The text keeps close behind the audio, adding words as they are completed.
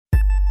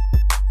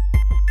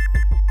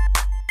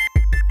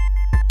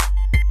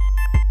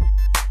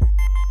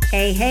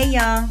Hey,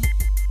 y'all.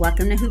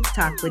 Welcome to Hoops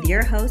Talk with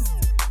your hosts,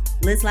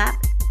 Liz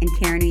Lapp and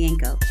Karen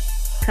Uyenko.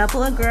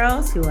 Couple of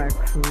girls who are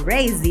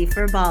crazy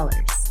for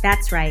ballers.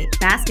 That's right,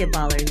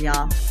 basketballers,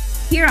 y'all.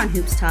 Here on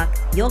Hoops Talk,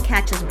 you'll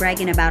catch us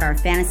bragging about our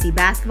fantasy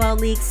basketball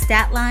league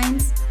stat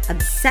lines,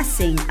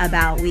 obsessing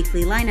about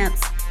weekly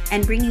lineups,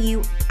 and bringing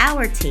you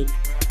our take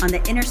on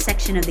the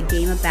intersection of the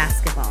game of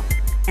basketball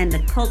and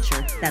the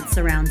culture that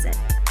surrounds it.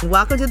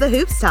 Welcome to the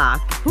Hoops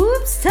Talk.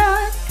 Hoops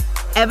Talk!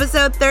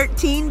 Episode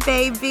 13,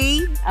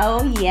 baby.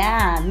 Oh,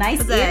 yeah.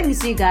 Nice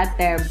earrings you got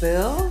there,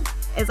 boo.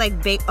 It's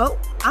like big. Oh,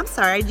 I'm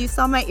sorry. You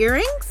saw my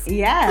earrings?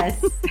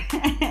 Yes.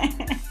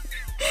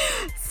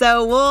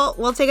 So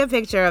we'll take a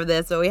picture of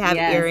this, but we have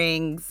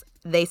earrings.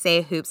 They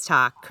say Hoops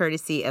Talk,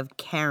 courtesy of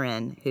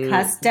Karen, who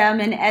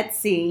custom and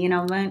Etsy. You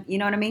know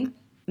what I mean?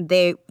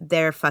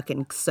 They're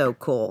fucking so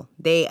cool.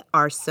 They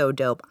are so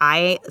dope.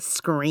 I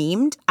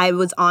screamed. I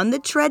was on the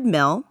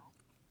treadmill.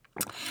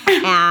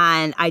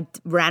 And I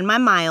ran my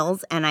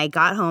miles, and I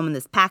got home, and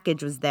this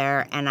package was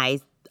there, and I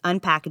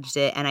unpackaged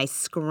it, and I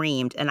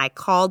screamed, and I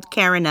called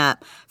Karen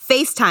up,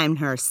 FaceTimed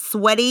her,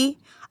 sweaty.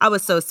 I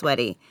was so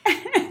sweaty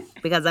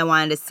because I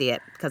wanted to see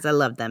it because I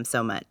love them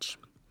so much.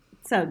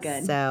 So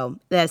good. So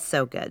that's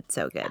so good,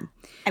 so good.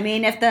 I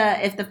mean, if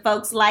the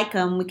folks like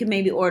them, we could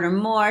maybe order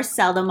more,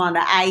 sell them on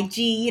the IG,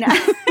 you know.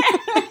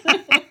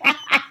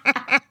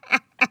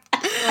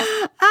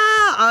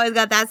 Always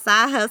got that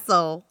side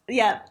hustle.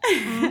 Yep.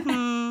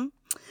 Mm-hmm.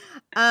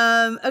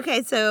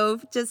 Okay, so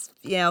just,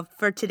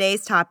 for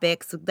today's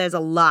topics, there's a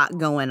lot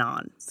going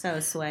on. So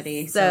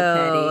sweaty,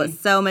 so petty.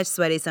 So much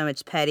sweaty, so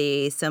much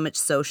petty, so much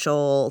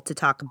social to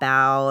talk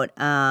about.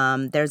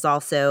 There's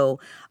also,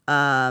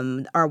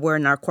 we're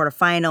in our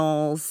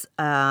quarterfinals.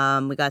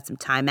 We got some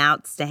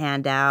timeouts to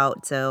hand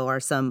out,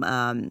 or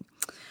some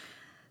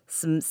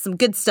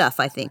good stuff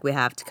I think we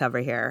have to cover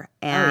here.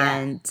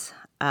 And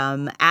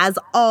as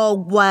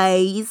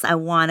always, I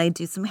want to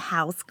do some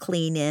house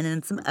cleaning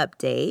and some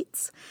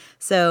updates.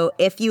 So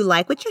if you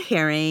like what you're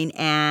hearing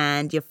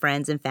and your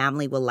friends and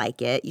family will like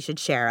it, you should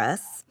share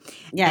us.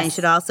 Yes. And you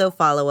should also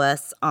follow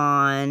us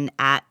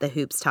at the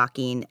Hoops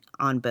Talking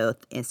on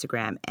both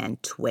Instagram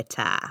and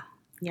Twitter.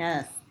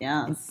 Yes.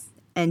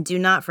 And do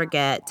not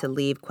forget to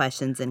leave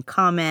questions and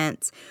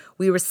comments.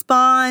 We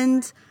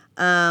respond.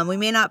 We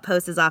may not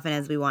post as often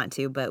as we want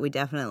to, but we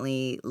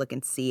definitely look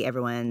and see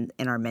everyone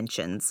in our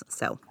mentions.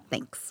 So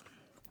thanks.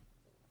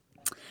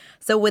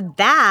 So with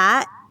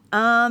that,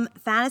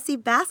 fantasy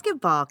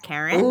basketball,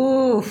 Karen.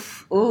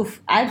 Oof.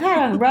 I've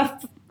had a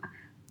rough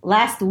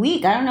last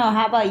week. I don't know.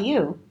 How about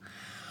you?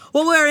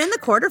 Well, we're in the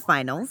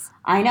quarterfinals.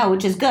 I know,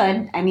 which is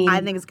good. I mean, I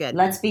think it's good.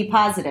 Let's be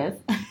positive.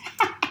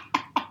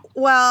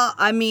 Well,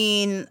 I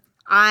mean,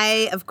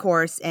 of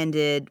course,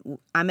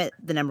 I'm at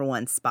the number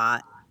one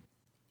spot.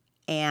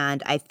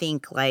 And I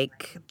think,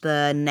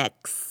 the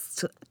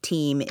next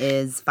team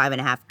is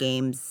 5.5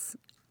 games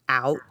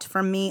out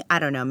from me. I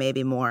don't know,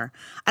 maybe more.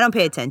 I don't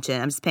pay attention.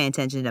 I'm just paying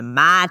attention to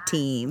my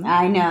team.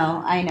 I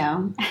know.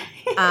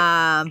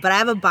 But I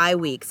have a bye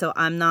week, so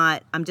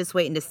I'm just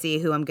waiting to see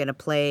who I'm going to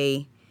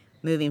play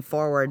moving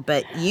forward.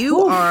 But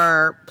you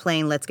are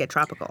playing Let's Get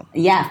Tropical.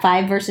 Yeah,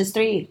 5 versus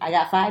 3. I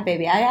got 5,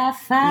 baby. I got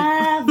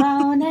 5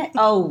 on it.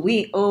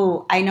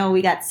 I know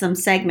we got some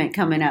segment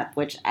coming up,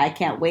 which I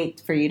can't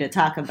wait for you to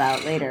talk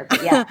about later.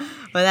 But yeah.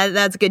 Well,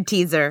 that's a good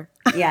teaser.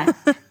 Yeah.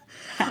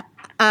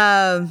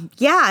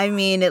 I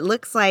mean, it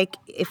looks like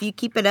if you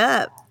keep it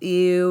up,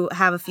 you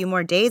have a few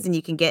more days and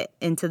you can get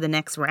into the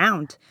next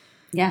round.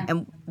 Yeah.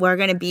 And we're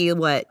going to be,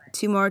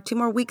 two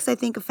more weeks, I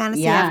think, of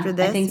fantasy after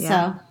this? I think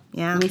so.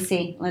 Yeah. Let me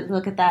see. Let's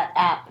look at that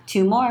app.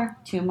 2 more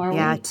weeks.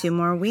 Yeah, 2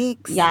 more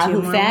weeks.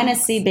 Yahoo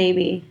Fantasy,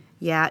 baby.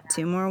 Yeah,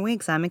 2 more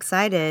weeks. I'm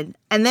excited.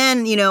 And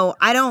then, we're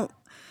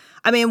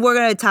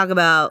going to talk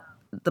about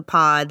the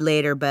pod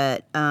later,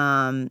 but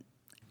I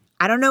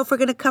don't know if we're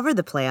going to cover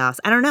the playoffs.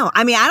 I don't know.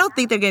 I mean, I don't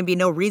think there's going to be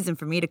no reason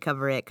for me to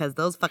cover it because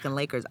those fucking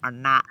Lakers are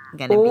not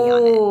going to be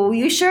on it. Oh,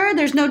 you sure?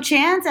 There's no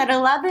chance at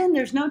 11?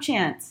 There's no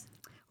chance.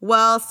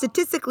 Well,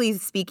 statistically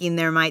speaking,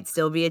 there might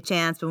still be a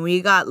chance, but when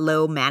you got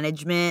load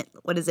management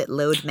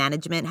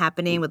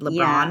happening with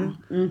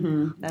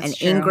LeBron, That's and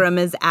true. Ingram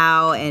is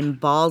out, and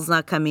Ball's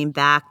not coming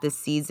back this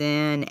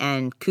season,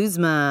 and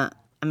Kuzma,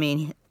 I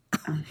mean,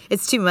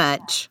 it's too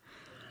much.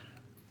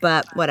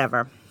 But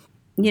whatever.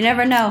 You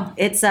never know.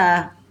 It's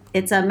a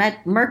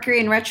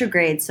Mercury in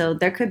retrograde, so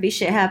there could be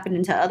shit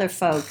happening to other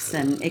folks,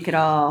 and it could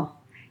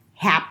all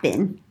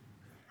happen.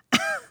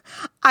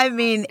 I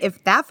mean,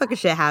 if that fucking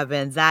shit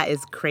happens, that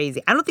is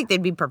crazy. I don't think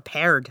they'd be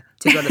prepared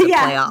to go to the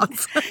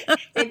playoffs.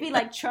 It'd be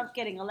like Trump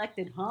getting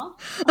elected, huh?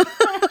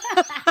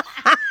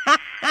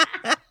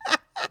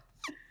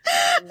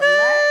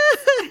 What?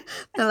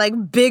 They're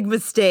like, big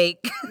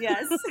mistake.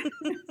 Yes.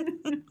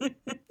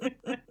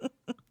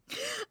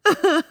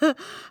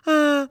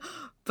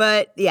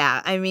 But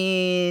yeah, I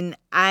mean,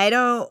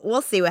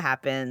 we'll see what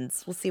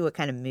happens. We'll see what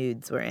kind of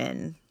moods we're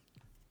in.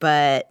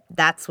 But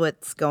that's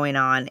what's going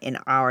on in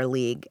our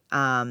league.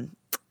 I'm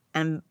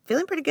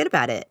feeling pretty good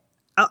about it.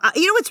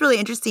 You know what's really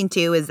interesting,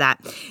 too, is that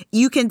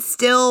you can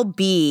still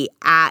be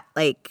at,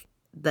 like,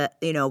 the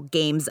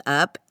games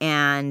up,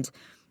 and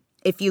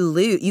if you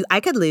lose, I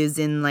could lose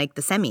in like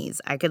the semis.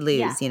 I could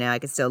lose, I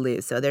could still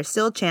lose. So there's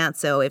still a chance.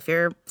 So if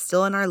you're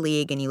still in our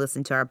league and you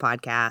listen to our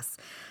podcast,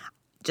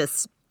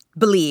 just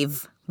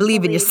believe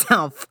in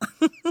yourself.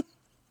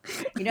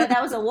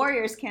 That was a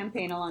Warriors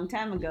campaign a long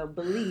time ago.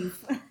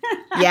 Believe.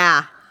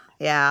 Yeah,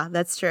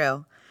 that's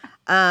true.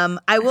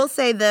 I will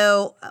say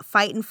though,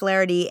 Fight and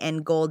Flaherty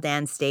and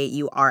Golden State,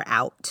 you are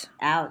out.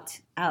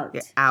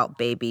 You're out,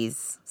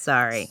 babies.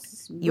 Sorry,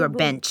 you are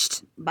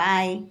benched.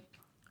 Bye.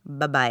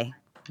 Bye.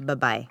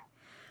 But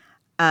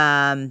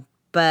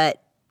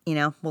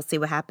we'll see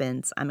what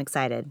happens. I'm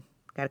excited.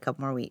 Got a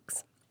couple more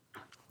weeks.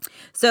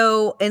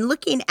 So, in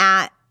looking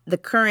at the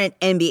current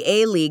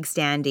NBA league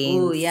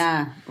standings. Ooh,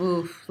 yeah.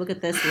 Ooh, look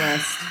at this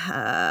list.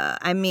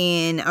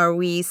 Are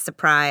we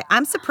surprised?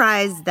 I'm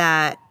surprised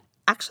that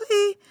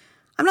actually,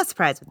 I'm not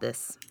surprised with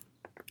this.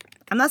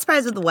 I'm not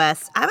surprised with the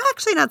West. I'm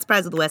actually not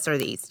surprised with the West or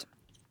the East.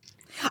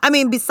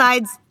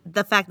 Besides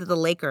the fact that the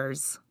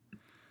Lakers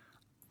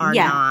are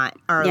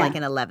like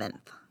an 11th.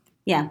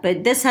 Yeah,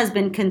 but this has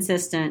been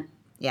consistent.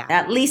 Yeah.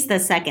 At least the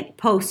second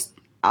post,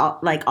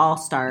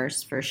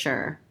 all-stars for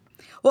sure.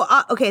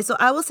 Well, okay, so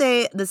I will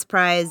say the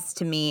surprise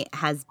to me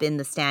has been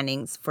the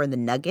standings for the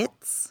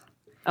Nuggets.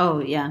 Oh,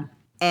 yeah.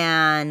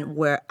 And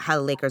how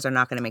the Lakers are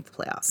not going to make the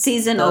playoffs.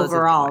 Season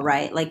overall,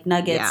 right? Like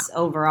Nuggets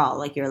overall.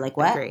 Like you're like,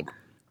 what?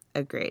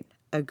 Agreed.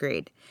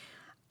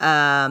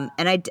 And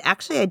I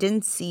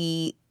didn't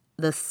see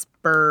the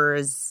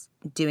Spurs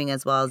doing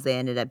as well as they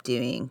ended up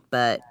doing,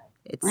 but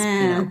it's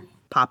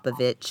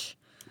Popovich.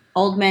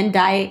 Old men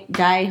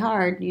die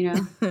hard,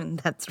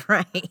 That's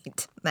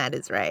right. That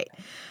is right.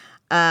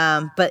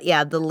 But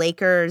yeah, the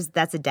Lakers,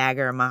 that's a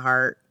dagger in my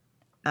heart.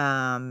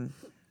 I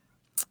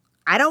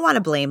don't want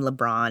to blame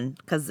LeBron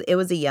because it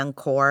was a young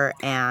core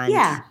and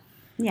yeah.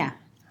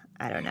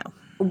 I don't know.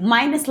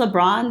 Minus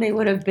LeBron, they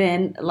would have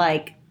been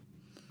like,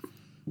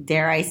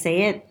 dare I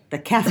say it, the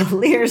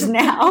Cavaliers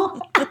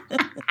now.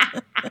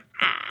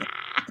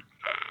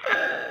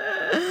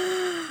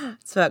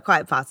 So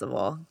quite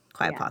possible.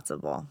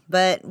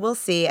 But we'll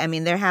see.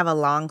 They have a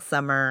long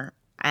summer,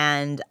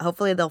 and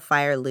hopefully they'll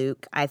fire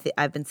Luke.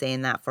 I've been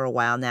saying that for a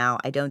while now.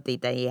 I don't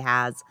think that he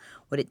has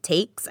what it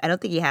takes. I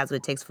don't think he has what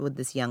it takes with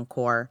this young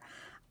core.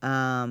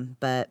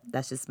 But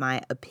that's just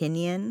my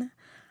opinion.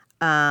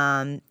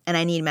 And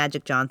I need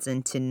Magic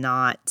Johnson to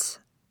not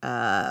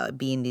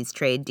be in these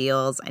trade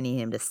deals. I need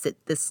him to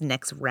sit this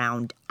next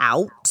round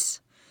out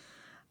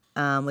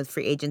with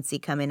free agency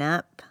coming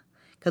up.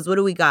 Because what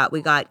do we got?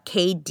 We got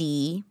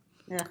KD.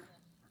 Yeah.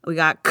 We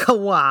got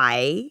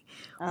Kawhi.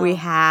 Oh. We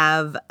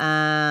have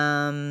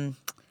not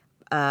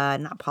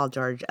Paul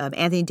George,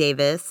 Anthony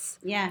Davis.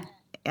 Yeah.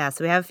 Yeah,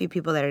 so we have a few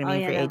people that are going to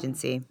be free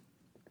agency.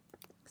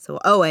 So,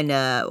 and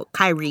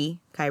Kyrie.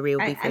 Kyrie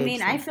will be free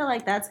agency. I feel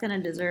like that's going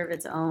to deserve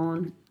its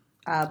own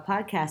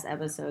podcast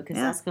episode because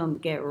that's going to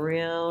get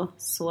real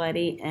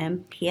sweaty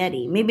and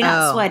petty. Maybe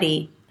not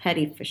sweaty,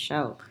 petty for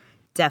sure.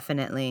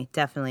 Definitely.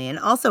 And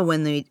also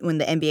when the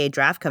NBA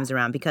draft comes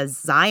around, because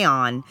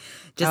Zion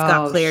just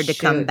got cleared to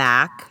come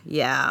back.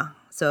 Yeah.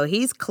 So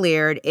he's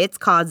cleared. It's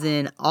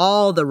causing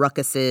all the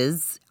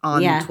ruckuses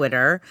on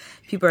Twitter.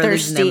 People are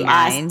losing their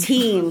mind.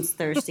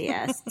 Thirsty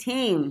ass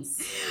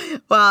teams.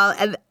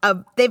 Well,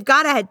 they've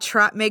got to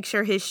make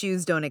sure his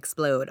shoes don't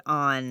explode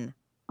on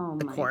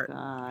the court.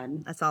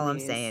 God. That's all I'm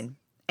saying.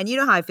 And you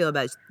know how I feel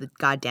about the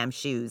goddamn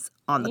shoes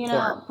on the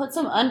court. Put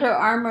some Under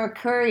Armour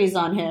Currys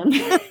on him.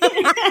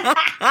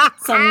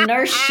 Some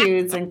nurse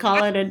shoes and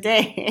call it a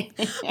day.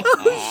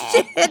 Oh,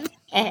 shit.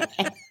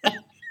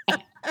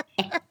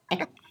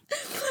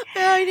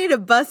 I need to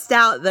bust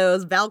out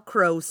those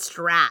Velcro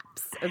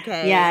straps,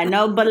 okay? Yeah,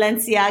 no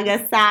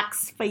Balenciaga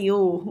socks for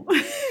you.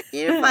 You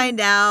need to find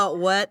out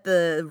what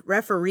the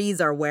referees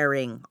are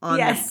wearing on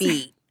their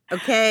feet,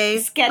 okay?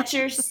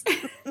 Skechers.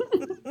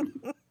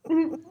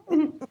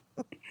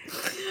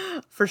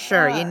 For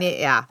sure. You need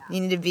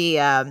to be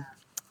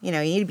you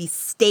need to be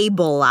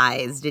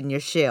stabilized in your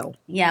shoe.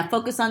 Yeah,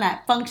 focus on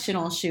that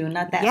functional shoe,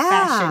 not that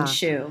fashion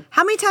shoe.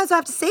 How many times do I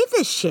have to say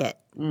this shit?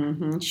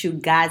 Mm-hmm.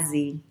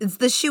 Shoegazi. It's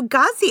the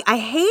shoegazi. I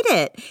hate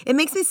it. It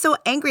makes me so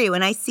angry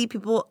when I see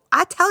people.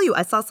 I tell you,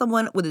 I saw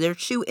someone with their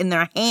shoe in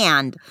their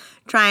hand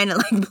trying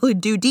to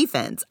do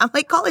defense. I'm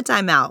like, call a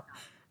timeout.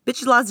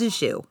 Bitch lost his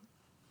shoe.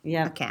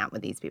 Yeah. I can't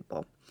with these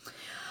people.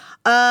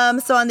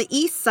 So on the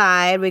east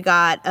side, we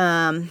got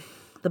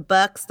the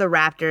Bucks, the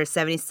Raptors,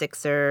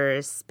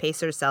 76ers,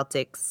 Pacers,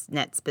 Celtics,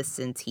 Nets,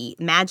 Pistons, Heat.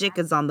 Magic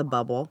is on the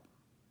bubble.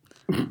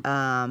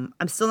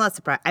 I'm still not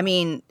surprised.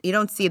 You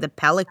don't see the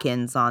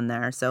Pelicans on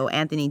there, so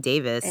Anthony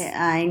Davis.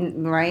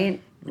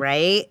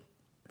 Right?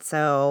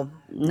 So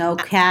no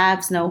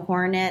Cavs, no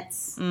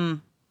Hornets. I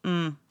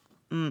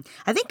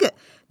think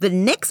the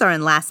Knicks are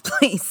in last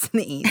place in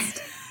the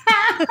East.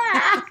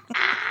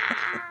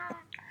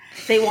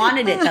 They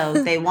wanted it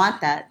though. They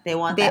want that. They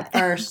want that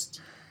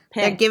first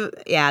pick.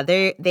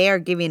 They are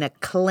giving a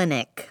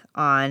clinic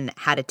on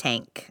how to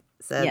tank.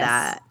 So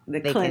that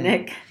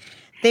clinic.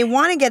 They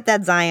want to get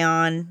that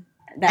Zion.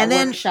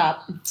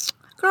 Workshop.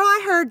 Girl,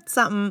 I heard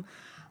something.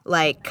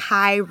 like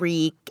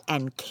Kyrie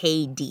and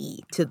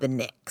KD to the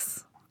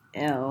Knicks.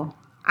 Ew.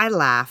 I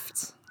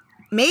laughed.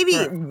 Maybe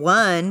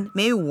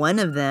one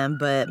of them,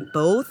 but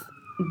both.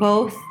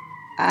 Both.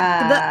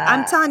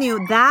 I'm telling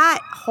you, that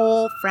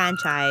whole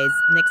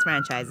Knicks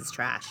franchise is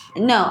trash.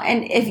 No,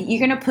 and if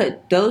you're going to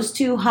put those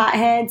two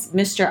hotheads,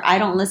 Mr. I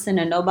don't listen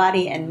to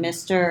nobody and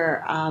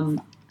Mr.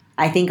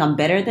 I think I'm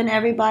better than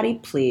everybody,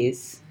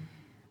 please.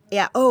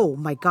 Yeah. Oh,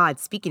 my God.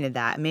 Speaking of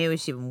that, maybe we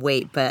should even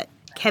wait, but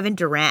Kevin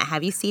Durant,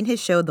 have you seen his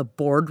show, The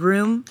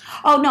Boardroom?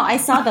 Oh, no, I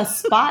saw the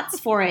spots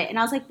for it, and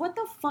I was like, what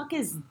the fuck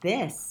is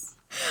this?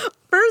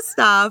 First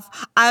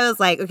off, I was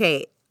like,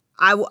 okay,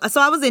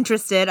 so I was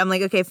interested. I'm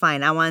like, okay,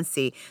 fine, I want to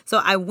see. So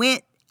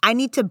I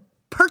need to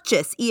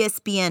purchase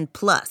ESPN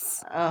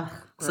Plus. Ugh,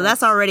 so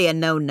that's already a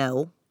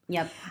no-no.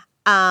 Yep.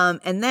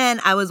 And then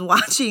I was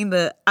watching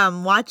the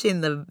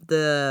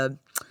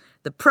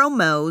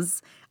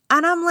promos,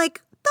 and I'm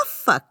like, the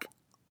fuck?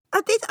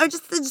 Are they're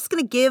just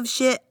gonna give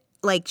shit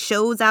like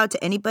shows out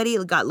to anybody?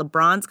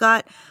 LeBron's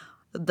got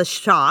the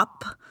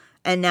shop,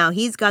 and now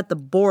he's got the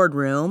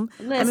boardroom.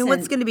 Listen, I mean,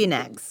 what's gonna be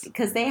next?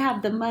 Because they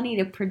have the money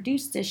to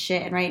produce this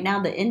shit, and right now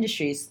the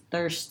industry's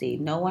thirsty.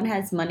 No one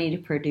has money to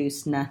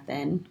produce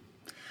nothing.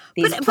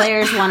 These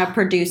players want to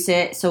produce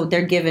it, so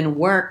they're giving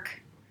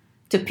work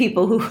to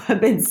people who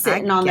have been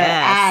sitting on their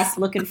ass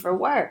looking for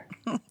work.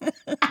 I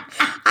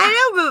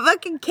know, but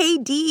fucking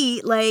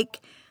KD,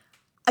 like,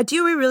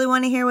 do we really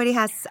want to hear what he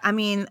has? I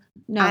mean,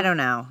 no. I don't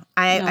know.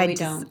 I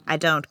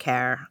don't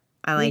care.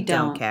 I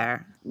don't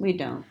care. We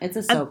don't. It's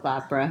a soap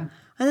opera.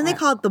 And then they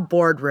call it The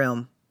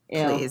Boardroom.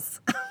 Ew.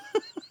 Please.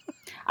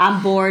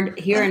 I'm bored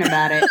hearing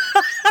about it.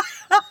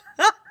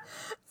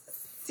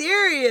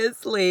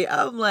 Seriously.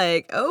 I'm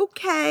like,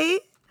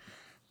 okay.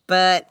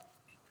 But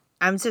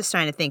I'm just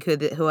trying to think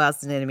who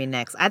else is going to be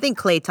next. I think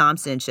Klay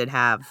Thompson should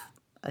have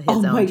his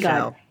own show.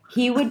 God.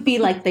 He would be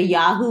like the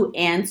Yahoo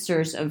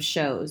Answers of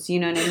shows. You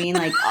know what I mean?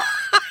 Like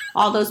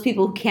all those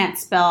people who can't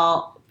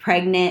spell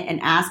pregnant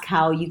and ask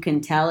how you can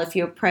tell if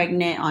you're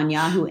pregnant on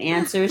Yahoo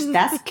Answers.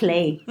 That's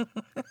Klay.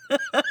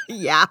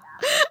 Yeah.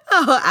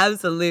 Oh,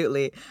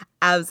 absolutely.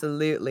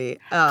 Absolutely.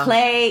 Oh.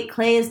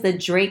 Klay is the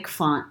Drake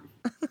font.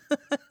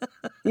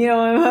 You know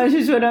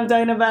what I'm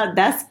talking about?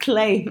 That's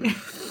Klay.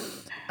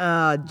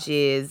 Oh,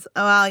 geez.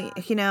 Well,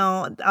 you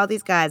know, all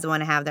these guys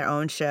want to have their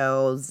own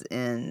shows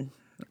and...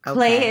 Okay.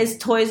 Klay is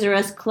Toys R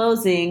Us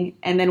closing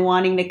and then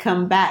wanting to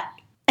come back.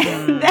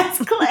 That's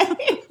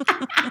Klay.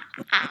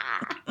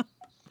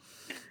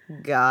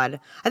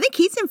 God, I think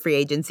he's in free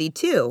agency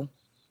too.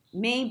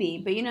 Maybe,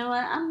 but you know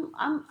what?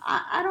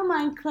 I don't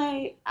mind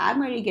Klay.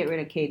 I'm ready to get rid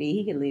of KD.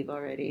 He can leave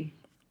already.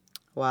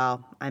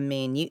 Well, I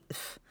mean,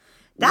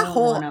 why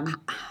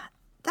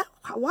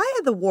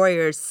are the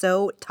Warriors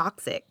so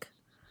toxic?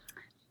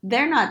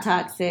 They're not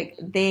toxic.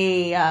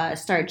 They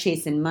start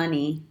chasing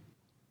money.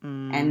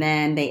 And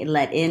then they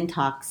let in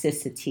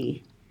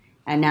toxicity.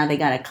 And now they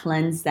got to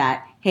cleanse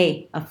that.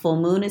 Hey, a full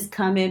moon is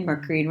coming.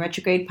 Mercury in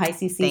retrograde,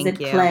 Pisces season.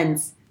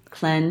 Cleanse.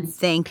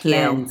 Thank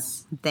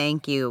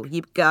you.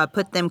 You got to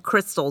put them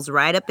crystals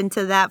right up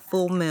into that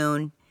full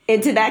moon.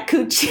 Into that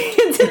coochie.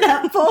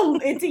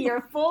 into your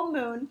full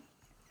moon.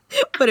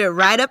 Put it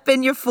right up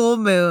in your full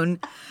moon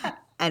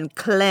and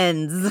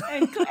cleanse.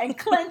 and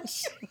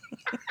clench.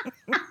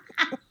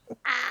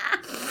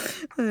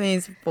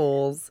 These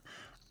fools.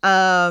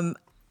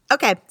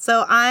 Okay,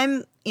 so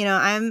I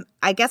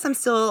guess I'm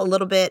still a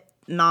little bit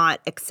not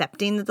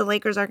accepting that the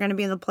Lakers are going to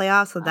be in the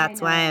playoffs, so that's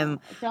why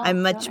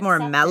I'm much more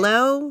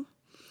mellow.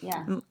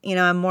 Yeah. You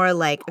know, I'm more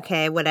like,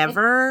 okay,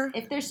 whatever.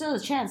 If there's still a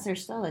chance,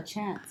 there's still a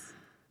chance.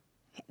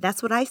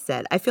 That's what I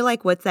said. I feel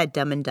like, what's that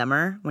Dumb and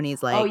Dumber when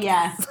he's like, oh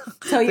yeah.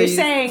 So you're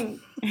saying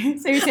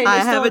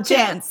I have a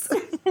chance.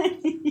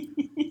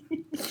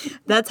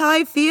 That's how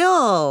I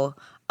feel.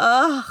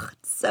 Ugh,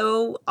 it's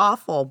so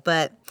awful,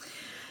 but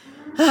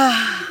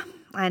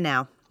I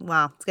know.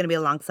 Well, it's going to be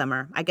a long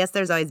summer. I guess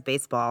there's always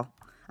baseball.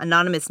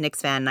 Anonymous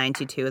Knicks fan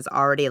 922 is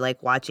already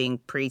like watching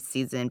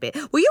preseason.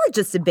 Well, you were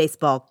just in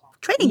baseball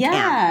training camp.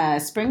 Yeah,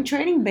 spring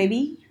training,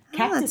 baby.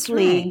 Cactus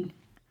League.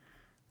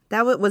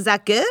 Right. Was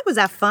that good? Was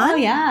that fun? Oh,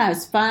 yeah. It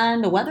was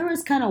fun. The weather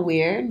was kind of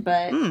weird,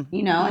 but,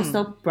 I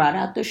still brought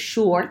out the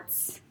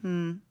shorts.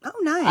 Oh,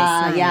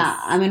 nice. Yeah,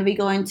 I'm going to be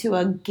going to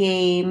a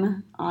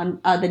game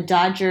on the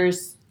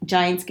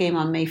Dodgers-Giants game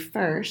on May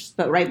 1st.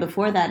 But right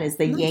before that is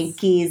the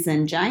Yankees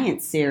and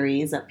Giants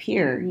series up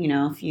here,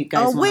 if you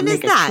guys want to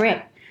make a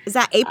trip. Is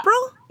that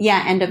April?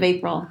 Yeah, end of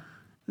April.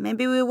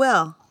 Maybe we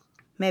will.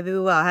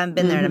 I haven't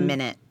been there in a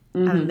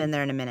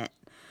minute.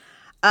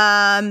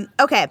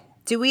 Okay.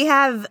 Do we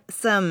have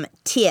some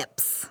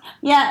tips?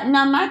 Yeah,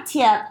 no, my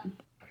tip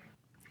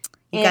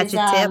You got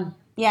your tip?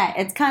 Yeah,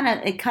 it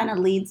kind of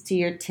leads to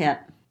your tip.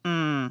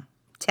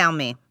 Tell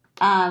me.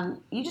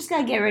 You just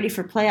gotta get ready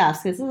for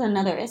playoffs because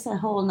it's a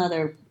whole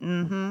nother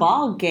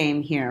ball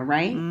game here,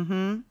 right?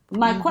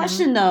 My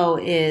question though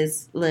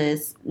is,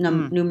 Liz,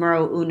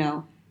 numero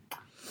uno,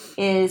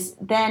 is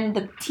then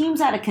the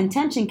teams out of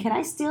contention. Can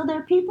I steal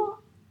their people?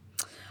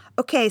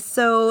 Okay,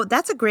 so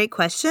that's a great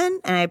question,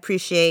 and I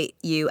appreciate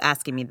you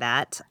asking me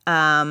that.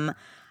 From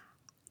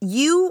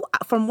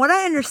what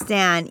I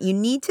understand, you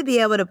need to be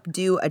able to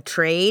do a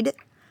trade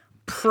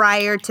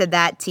prior to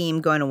that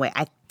team going away,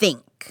 I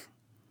think.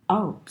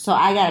 Oh, so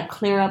I got to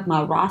clear up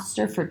my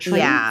roster for trades?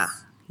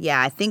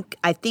 Yeah. I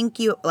think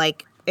you,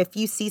 like, if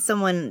you see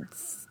someone,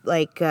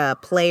 like, a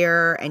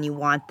player and you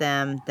want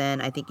them,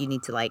 then I think you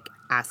need to, like,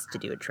 ask to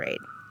do a trade.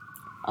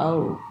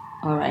 Oh,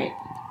 all right.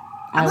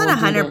 I'm not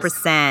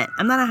 100%.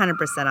 I'm not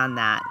 100% on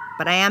that,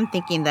 but I am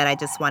thinking that I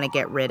just want to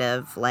get rid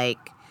of,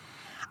 like,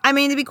 I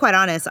mean, to be quite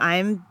honest,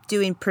 I'm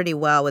doing pretty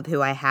well with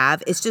who I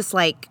have. It's just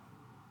like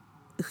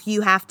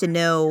you have to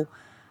know.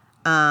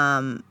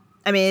 I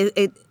mean,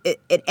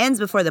 it ends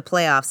before the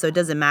playoffs, so it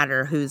doesn't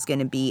matter who's going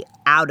to be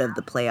out of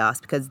the playoffs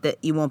because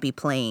you won't be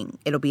playing.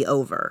 It'll be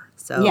over.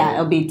 So yeah,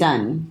 it'll be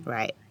done.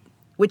 Right.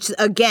 Which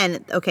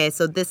again, okay.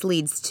 So this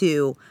leads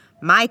to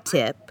my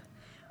tip,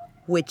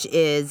 which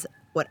is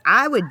what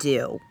I would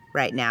do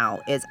right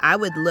now is I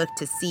would look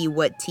to see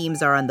what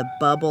teams are on the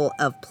bubble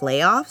of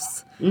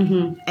playoffs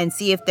and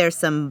see if there's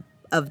some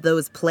of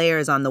those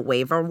players on the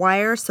waiver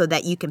wire so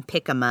that you can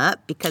pick them up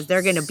because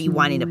they're going to be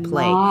wanting to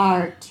play.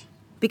 Smart.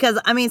 Because,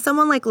 I mean,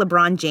 someone like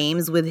LeBron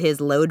James with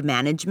his load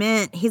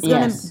management, he's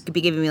going to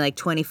be giving me like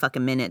 20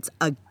 fucking minutes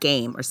a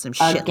game or some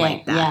shit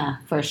like that. Yeah,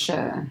 for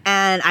sure.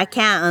 And I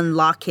can't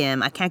unlock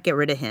him. I can't get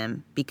rid of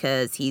him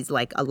because he's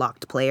like a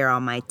locked player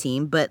on my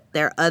team. But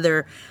there are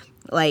other,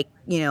 like,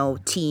 you know,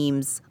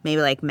 teams,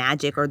 maybe like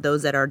Magic or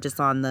those that are just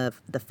on the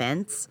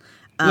fence,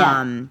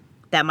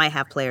 that might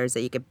have players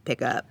that you could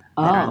pick up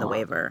that are on the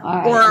waiver.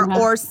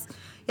 Right.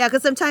 Yeah,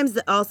 because sometimes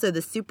also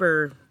the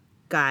super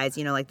guys,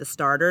 you know, like the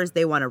starters,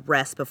 they want to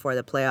rest before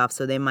the playoffs,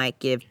 so they might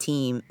give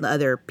the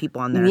other people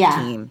on their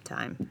team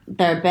time.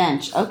 Their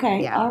bench.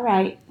 Okay. Yeah. All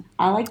right.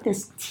 I like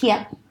this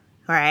tip.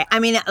 All right. I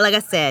mean, like I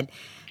said,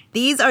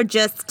 these are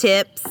just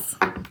tips.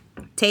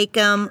 Take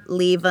them,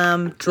 leave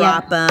them,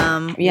 drop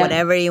them,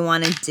 whatever you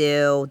want to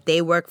do.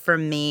 They work for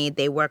me.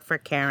 They work for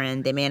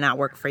Karen. They may not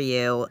work for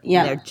you.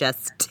 Yeah. They're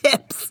just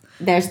tips.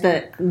 There's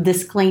the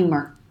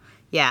disclaimer.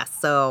 Yeah,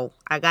 so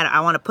I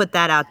want to put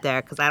that out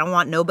there because I don't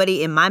want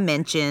nobody in my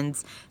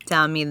mentions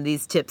telling me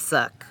these tips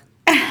suck.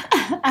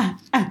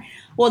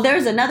 Well,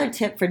 there's another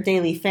tip for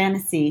daily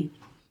fantasy.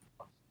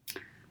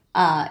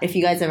 If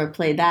you guys ever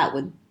play that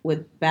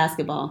with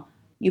basketball,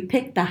 you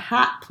pick the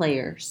hot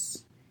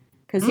players.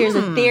 Because here's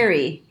a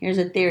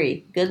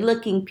theory.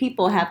 Good-looking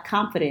people have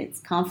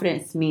confidence.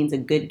 Confidence means a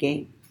good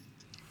game.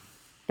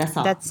 That's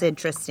all. That's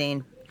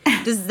interesting.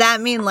 Does that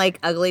mean, like,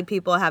 ugly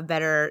people have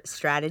better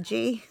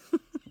strategy?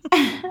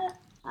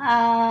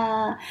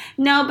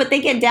 No, but they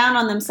get down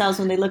on themselves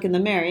when they look in the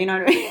mirror. You know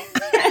what I mean?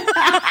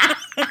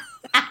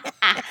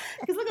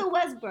 Because look at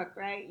Westbrook,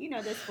 right? You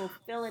know, this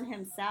fulfilling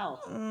himself.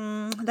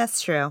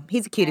 That's true.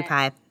 He's a cutie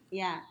pie.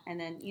 Yeah, and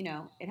then, you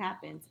know, it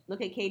happens.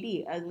 Look at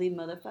KD, ugly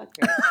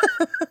motherfucker.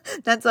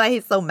 That's why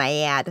he's so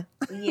mad.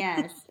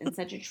 Yes, and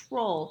such a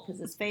troll because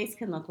his face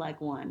can look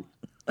like one.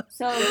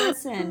 So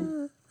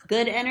listen,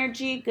 good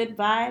energy, good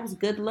vibes,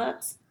 good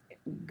looks,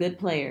 good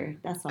player.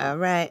 That's all. All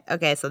right.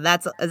 Okay, so is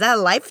that a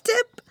life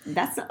tip?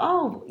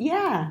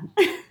 Yeah.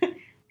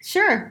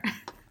 Sure.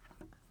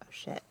 Oh,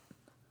 shit.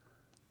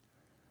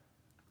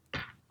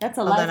 That's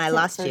a life tip. I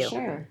lost for you.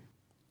 Sure.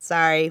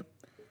 Sorry.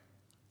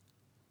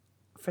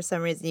 For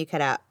some reason, you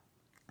cut out.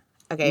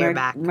 Okay, you're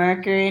back.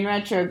 Mercury in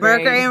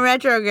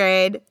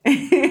retrograde.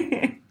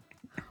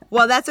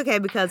 Well, that's okay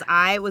because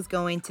I was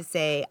going to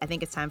say I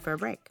think it's time for a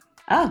break.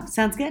 Oh,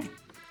 sounds good.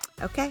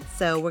 Okay,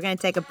 so we're going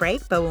to take a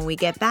break, but when we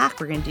get back,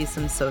 we're going to do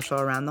some social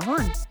around the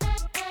horn.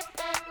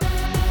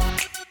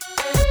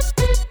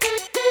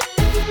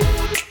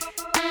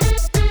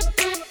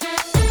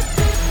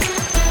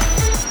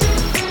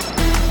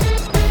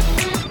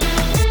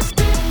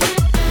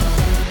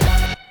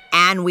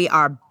 And we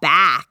are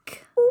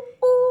back.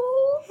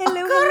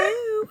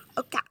 Hello.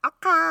 Okay.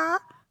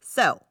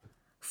 So,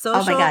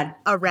 social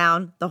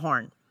around the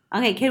horn.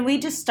 Okay, can we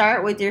just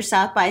start with your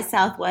South by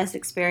Southwest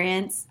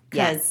experience?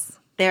 Because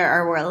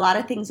there were a lot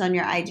of things on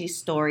your IG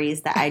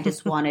stories that I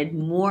just wanted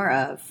more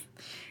of.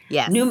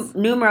 Yes.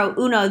 Numero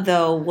uno,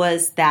 though,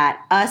 was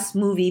that Us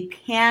movie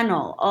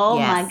panel. Oh,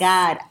 my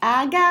God.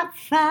 I got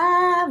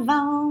 5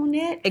 on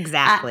it.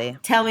 Exactly.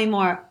 Tell me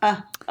more.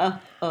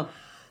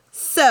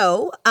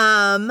 So,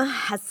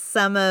 as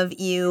some of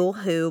you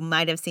who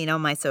might have seen on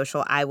my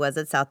social, I was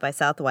at South by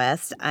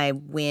Southwest. I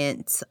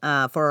went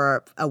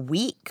for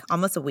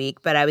almost a week,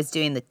 but I was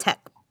doing the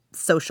tech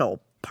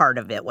social part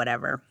of it,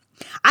 whatever.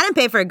 I didn't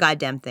pay for a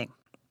goddamn thing.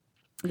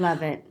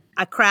 Love it.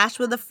 I crashed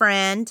with a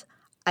friend.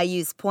 I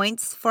used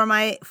points for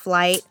my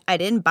flight. I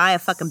didn't buy a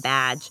fucking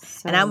badge.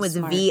 And I was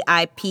smart.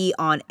 VIP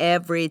on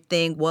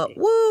everything. What?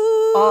 Woo!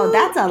 Oh,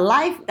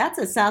 that's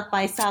a South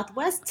by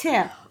Southwest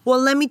tip. Well,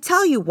 let me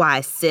tell you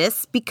why,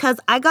 sis. Because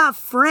I got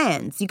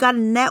friends. You got a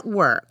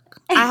network.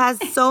 I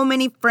had so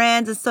many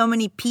friends and so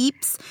many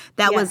peeps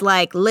that was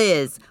like,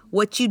 Liz,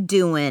 What you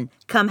doing?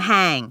 Come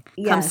hang.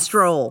 Come Yes.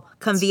 stroll.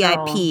 Come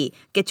VIP.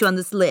 Get you on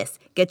this list.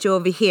 Get you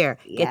over here.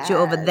 Get you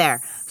over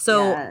there.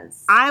 So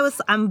Yes.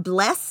 I'm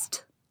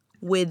blessed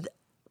with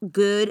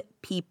good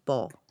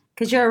people.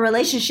 Because you're a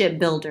relationship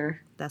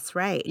builder. That's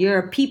right. You're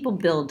a people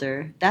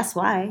builder. That's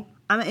why.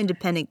 I'm an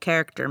independent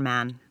character,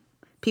 man.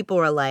 People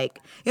were like,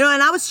 and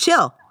I was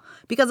chill.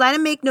 Because I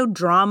didn't make no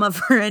drama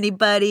for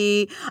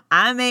anybody.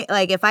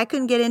 If I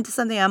couldn't get into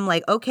something, I'm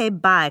like, okay,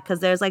 bye.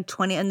 Because there's like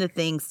 20 other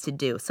things to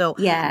do. So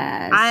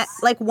yes.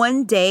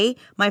 One day,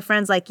 my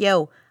friend's like,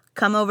 yo,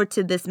 come over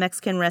to this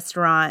Mexican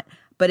restaurant.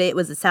 But it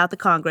was the South of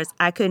Congress.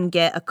 I couldn't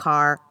get a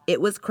car.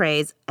 It was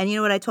crazy. And you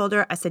know what I told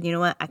her? I said, you know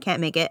what? I can't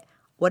make it.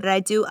 What did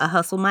I do? I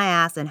hustled my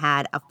ass and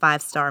had a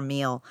 5-star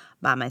meal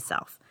by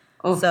myself.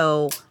 Oh.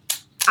 So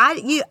I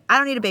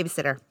don't need a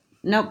babysitter.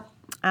 Nope.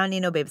 I don't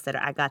need no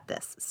babysitter. I got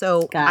this.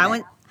 So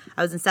I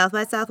was in South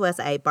by Southwest.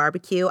 I ate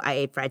barbecue. I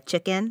ate fried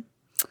chicken.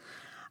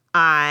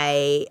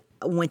 I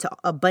went to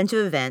a bunch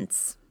of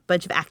events,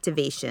 bunch of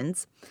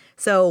activations.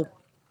 So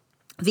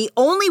the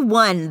only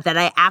one that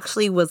I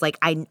actually was like,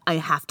 I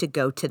have to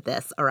go to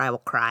this or I will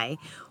cry,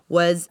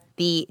 was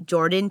the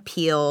Jordan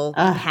Peele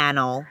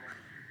panel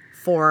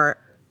for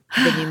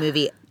the new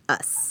movie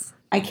Us.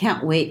 I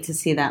can't wait to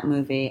see that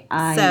movie.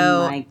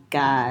 Oh my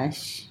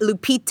gosh.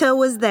 Lupita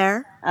was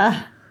there.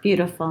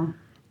 Beautiful.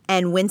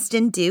 And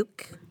Winston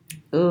Duke,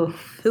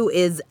 who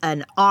is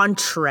an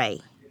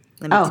entree,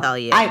 let me tell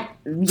you.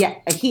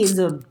 He is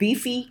a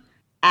beefy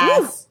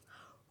ass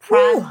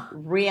prime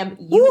rib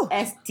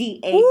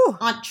USDA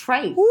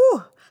entree.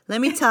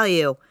 Let me tell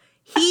you,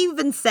 he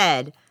even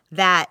said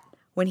that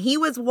when he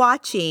was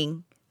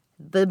watching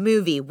the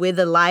movie with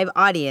a live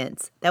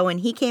audience, that when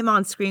he came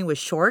on screen with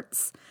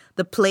shorts,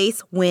 the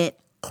place went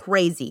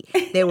crazy.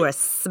 They were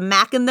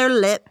smacking their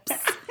lips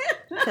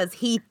because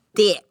he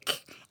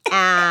thick.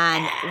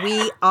 And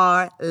we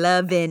are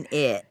loving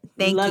it.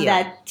 Thank you. Love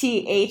that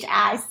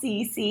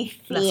THICC.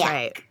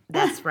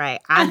 That's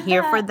right. I'm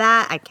here for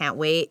that. I can't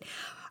wait.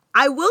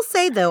 I will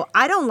say, though,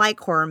 I don't like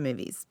horror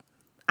movies.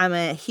 I'm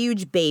a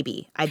huge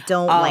baby. I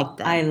don't like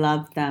them. I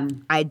love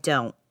them. I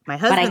don't. My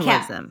husband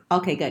loves them.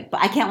 Okay, good.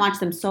 But I can't watch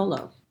them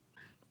solo.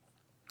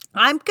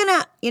 I'm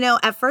going to,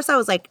 at first I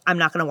was like, I'm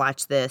not going to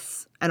watch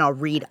this. And I'll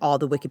read all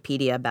the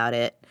Wikipedia about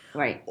it.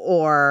 Right.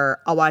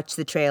 Or I'll watch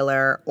the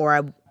trailer.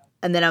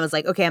 And then I was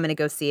like, okay, I'm going to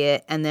go see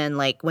it. And then,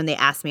 when they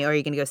asked me, are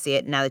you going to go see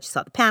it now that you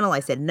saw the panel? I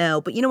said no.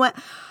 But you know what?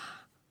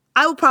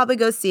 I will probably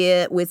go see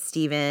it with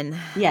Steven.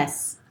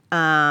 Yes.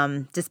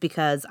 Just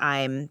because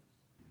I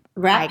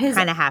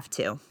kind of have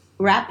to.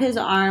 Wrap his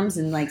arms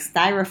in,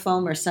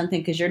 styrofoam or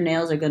something because your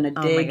nails are going to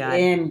dig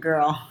in,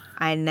 girl.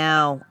 I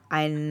know.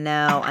 And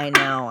who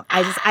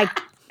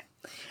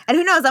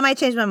knows? I might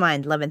change my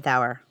mind 11th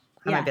hour.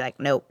 I might be like,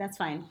 nope. That's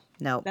fine.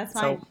 Nope. That's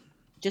fine.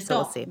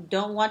 We'll see.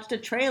 Don't watch the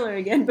trailer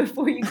again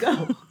before you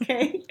go,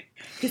 okay?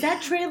 Because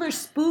that trailer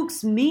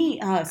spooks me.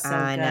 Oh, so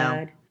I good.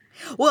 know.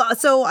 Well,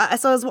 so I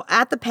was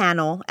at the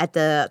panel at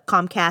the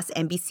Comcast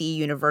NBC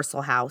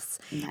Universal House.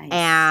 Nice.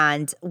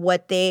 And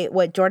what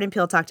Jordan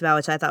Peele talked about,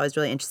 which I thought was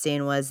really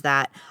interesting, was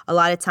that a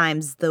lot of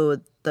times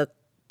the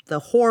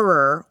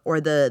horror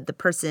or the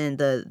person,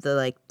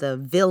 the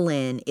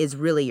villain is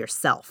really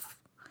yourself.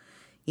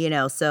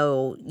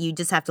 So you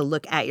just have to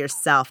look at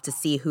yourself to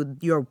see who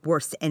your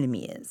worst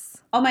enemy is.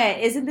 Oh my,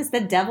 isn't this the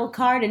devil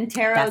card in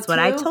tarot That's what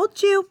I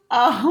told you.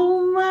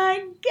 Oh my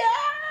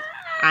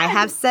God. I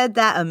have said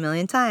that a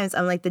million times.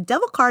 I'm like, the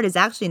devil card is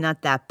actually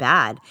not that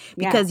bad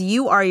because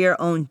you are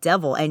your own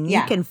devil and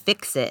you can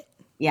fix it.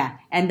 Yeah,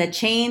 and the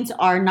chains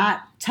are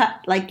not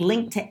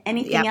linked to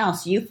anything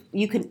else.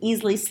 You can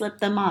easily slip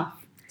them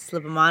off.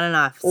 Slip them on and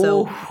off.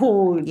 So,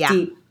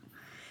 deep.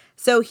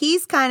 So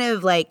he's kind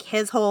of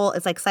his whole,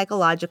 it's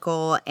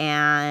psychological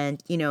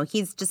and,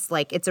 he's just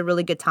it's a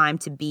really good time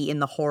to be in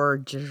the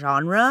horror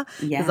genre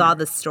because all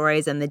the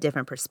stories and the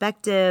different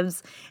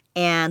perspectives.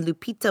 And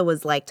Lupita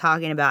was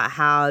talking about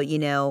how,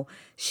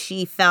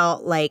 she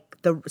felt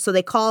so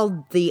they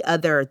called the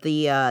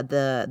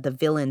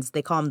villains,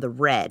 they call them the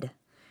Red.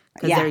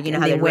 Because they're,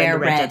 how they wear the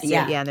red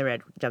jumpsuit. Yeah, the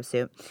red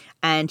jumpsuit.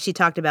 And she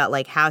talked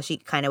about how she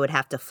kind of would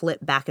have to flip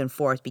back and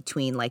forth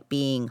between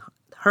being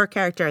her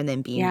character and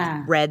then being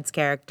Red's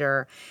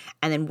character.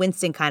 And then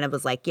Winston kind of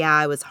was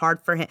it was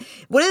hard for him.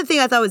 One of the things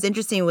I thought was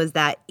interesting was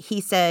that he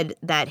said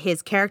that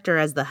his character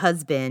as the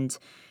husband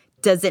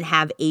doesn't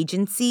have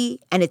agency.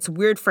 And it's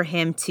weird for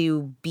him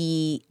to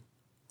be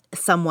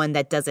someone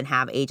that doesn't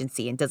have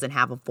agency and doesn't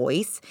have a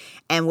voice.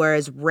 And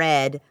whereas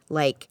Red,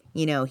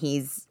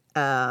 he's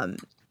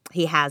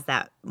he has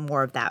that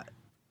more of that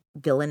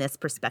villainous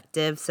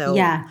perspective. So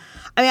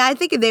I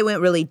think they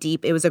went really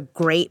deep. It was a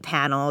great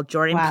panel.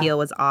 Jordan Peele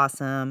was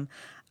awesome.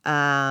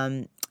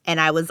 And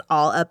I was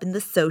all up in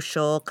the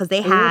social because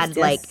they had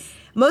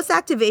most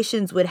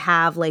activations would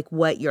have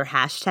what your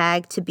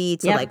hashtag to be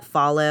to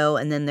follow,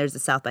 and then there's the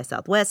South by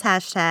Southwest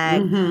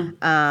hashtag.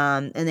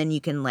 And then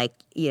you can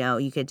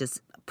you could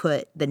just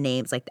put the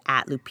names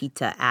at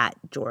Lupita, at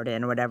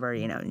Jordan or whatever,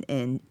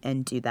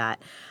 and do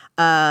that.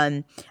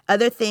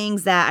 Other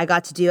things that I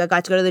got to do, I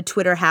got to go to the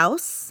Twitter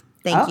house.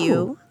 Thank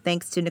you.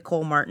 Thanks to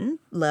Nicole Martin.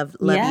 Love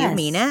you.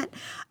 Mean it.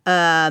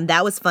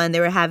 That was fun. They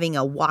were having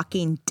a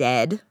Walking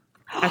Dead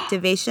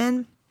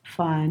activation.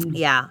 Fun.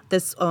 Yeah.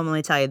 Let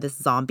me tell you, this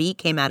zombie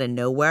came out of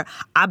nowhere.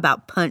 I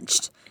about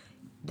punched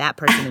that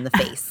person in the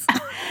face.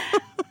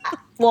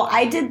 Well,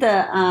 I did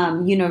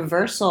the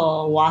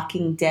Universal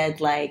Walking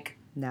Dead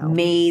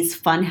maze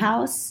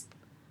funhouse.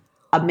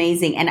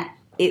 Amazing. And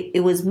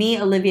it was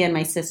me, Olivia, and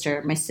my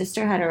sister. My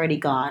sister had already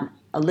gone.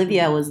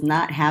 Olivia was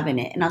not having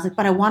it. And I was like,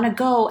 but I want to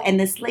go. And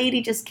this lady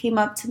just came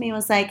up to me and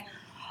was like,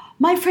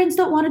 my friends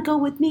don't want to go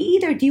with me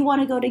either. Do you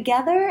want to go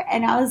together?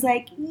 And I was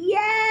like,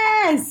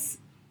 yes.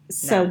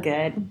 So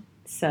good.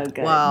 So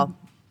good. Well,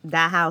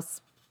 that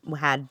house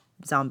had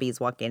zombies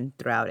walking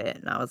throughout it.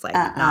 And I was like,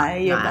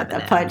 you're about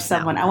to punch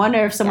someone. I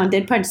wonder if someone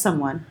did punch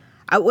someone.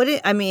 I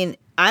wouldn't. I mean,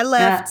 I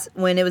left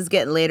when it was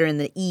getting later in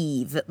the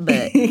eve,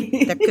 but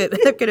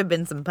there could have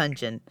been some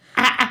punching.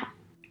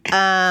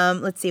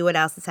 Let's see what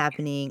else is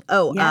happening.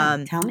 Tell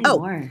me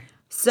more.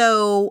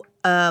 So,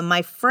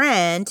 my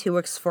friend who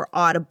works for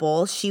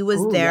Audible, she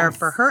was there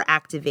for her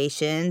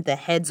activation. The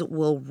Heads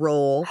Will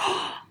Roll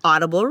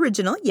Audible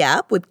original,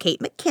 with Kate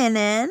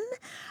McKinnon.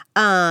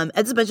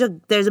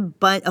 There's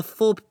a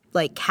full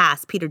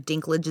cast. Peter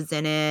Dinklage is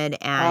in it,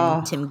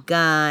 and Tim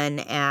Gunn,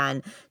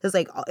 and there's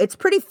it's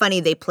pretty funny.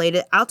 They played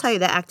it. I'll tell you,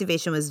 that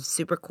activation was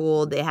super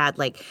cool. They had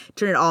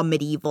turned it all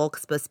medieval, 'cause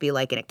it's supposed to be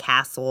in a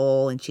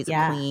castle, and she's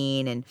a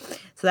queen, and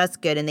so that's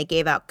good. And they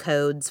gave out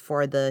codes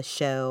for the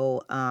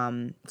show,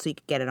 so you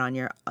could get it on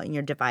your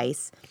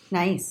device.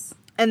 Nice.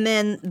 And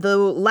then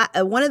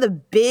one of the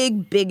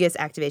biggest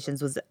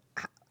activations was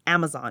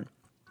Amazon.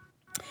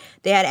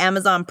 They had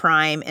Amazon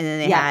Prime, and then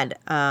they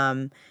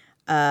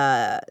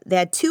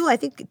had two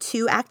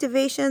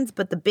activations,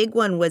 but the big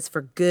one was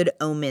for Good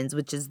Omens,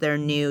 which is their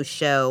new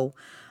show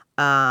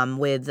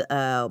with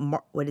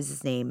what is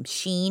his name?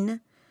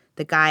 Sheen,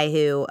 the guy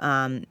who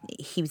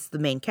he's the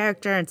main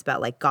character, and it's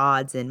about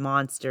gods and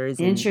monsters.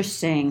 And,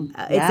 interesting.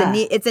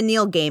 It's a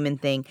Neil Gaiman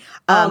thing.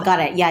 Got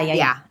it.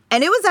 Yeah.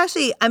 And it was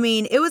actually,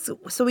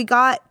 so we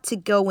got to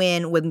go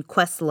in when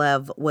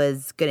Questlove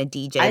was going to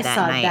DJ that night. I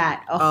saw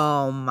that.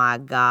 Oh my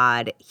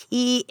God.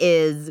 He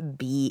is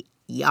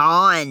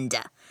beyond.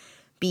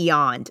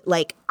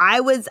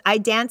 I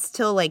danced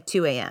till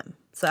 2 a.m.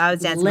 So I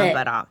was dancing my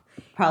butt off.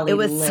 Probably it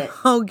was lit.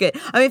 So good.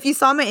 If you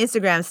saw my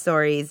Instagram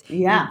stories,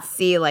 you'd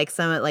see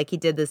some he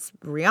did this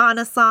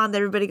Rihanna song that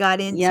everybody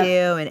got into,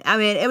 and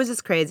it was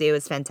just crazy. It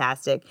was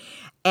fantastic,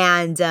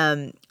 and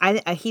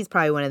he's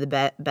probably one of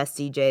the best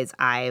DJs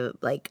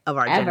of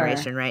our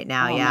generation right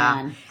now.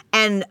 Man.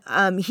 And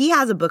he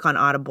has a book on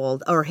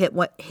Audible, or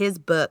his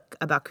book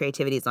about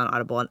creativity is on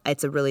Audible, and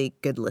it's a really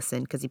good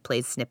listen because he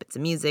plays snippets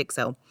of music.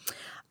 So,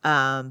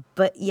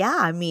 but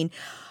yeah,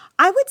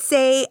 I would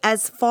say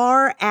as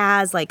far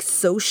as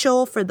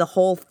social for the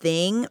whole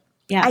thing,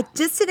 I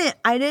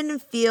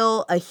didn't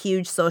feel a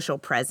huge social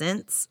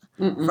presence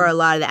for a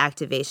lot of the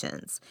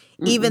activations,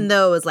 even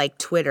though it was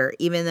Twitter,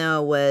 even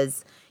though it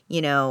was,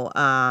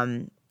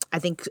 I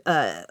think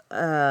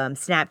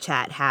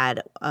Snapchat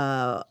had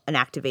an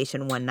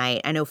activation one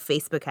night. I know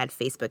Facebook had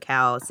Facebook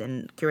House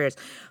and Careers.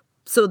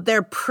 So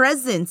their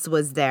presence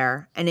was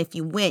there. And if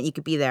you went, you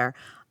could be there.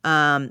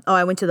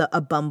 I went to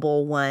a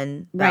Bumble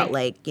one about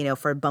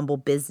for Bumble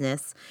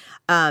business.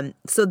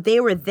 So they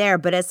were there,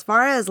 but as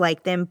far as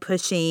them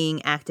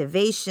pushing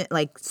activation,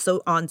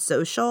 on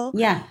social,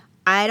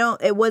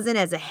 it wasn't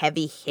as a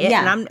heavy hit.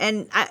 Yeah. I'm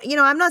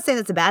not saying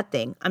it's a bad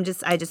thing. I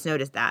just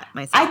noticed that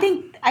myself.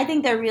 I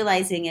think they're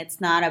realizing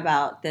it's not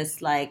about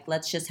this,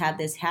 let's just have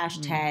this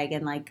hashtag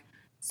and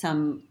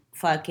some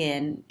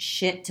fucking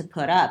shit to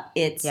put up.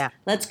 It's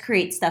let's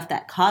create stuff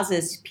that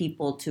causes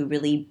people to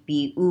really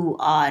be ooh,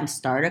 ah, and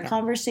start a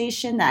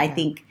conversation. That I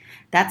think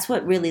that's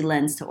what really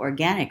lends to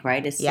organic,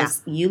 right? It's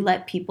just you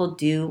let people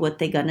do what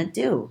they're gonna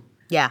do.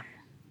 Yeah.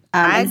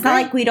 It's not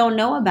like we don't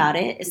know about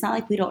it. It's not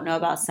like we don't know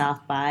about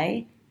South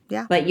by.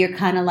 Yeah. But you're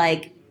kind of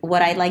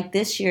what I like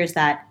this year is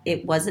that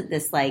it wasn't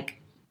this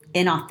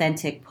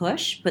inauthentic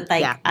push, but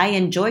I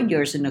enjoyed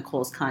yours and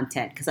Nicole's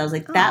content because I was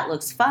that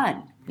looks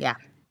fun. Yeah.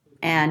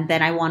 And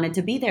then I wanted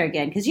to be there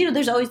again. Because,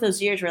 there's always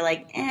those years where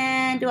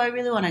do I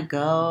really want to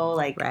go?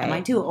 Am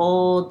I too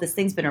old? This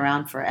thing's been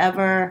around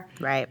forever.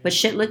 Right. But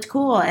shit looked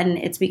cool. And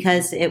it's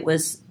because it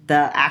was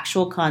the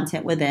actual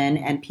content within.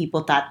 And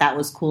people thought that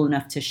was cool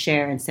enough to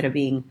share instead of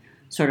being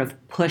sort of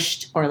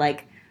pushed or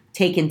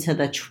taken to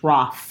the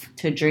trough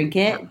to drink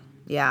it.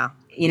 Yeah.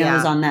 It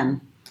was on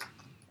them.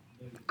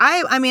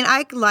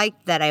 I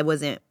liked that I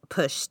wasn't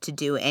pushed to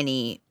do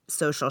any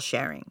social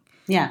sharing.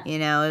 Yeah.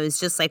 It was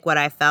just what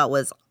I felt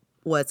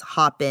was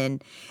hopping.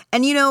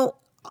 And,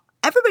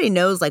 everybody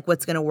knows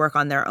what's going to work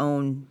on their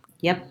own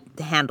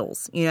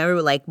handles.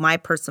 My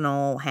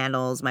personal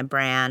handles, my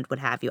brand, what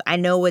have you. I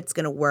know what's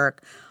going to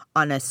work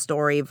on a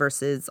story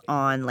versus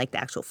on the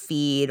actual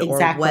feed or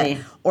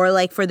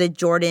for the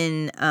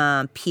Jordan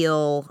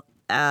Peele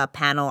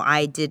panel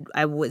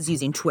I was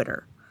using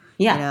Twitter.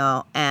 Yeah. You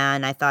know,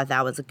 and I thought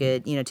that was a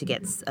good, you know, to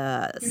get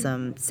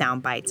some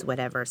sound bites,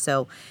 whatever.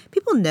 So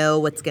people know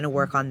what's going to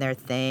work on their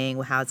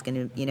thing, how it's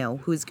going to, you know,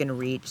 who's going to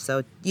reach.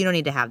 So you don't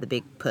need to have the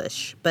big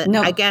push. But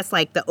No. I guess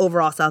like the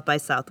overall South by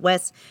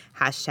Southwest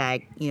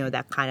hashtag, you know,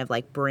 that kind of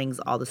like brings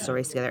all the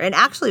stories together. And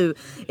actually,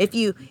 if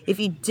you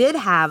did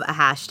have a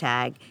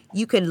hashtag,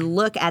 you can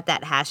look at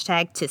that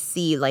hashtag to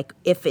see like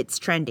if it's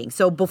trending.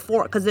 So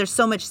before, because there's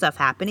so much stuff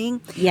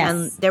happening. Yes.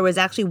 And there was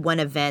actually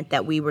one event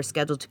that we were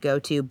scheduled to go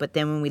to, but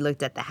then when we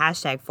looked at the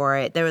hashtag for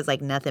it, there was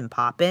like nothing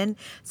popping.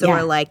 So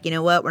we're like, you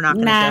know what? We're not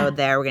going to go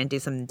there. We're going to do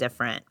something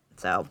different.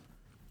 So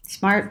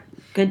smart.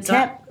 Good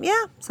tip.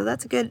 Yeah. So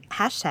that's a good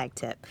hashtag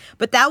tip.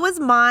 But that was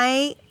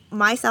my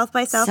South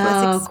by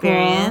Southwest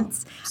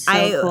experience.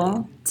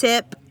 Cool.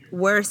 Tip,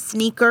 wear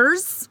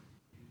sneakers.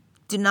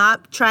 Do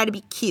not try to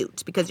be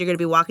cute because you're going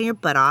to be walking your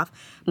butt off.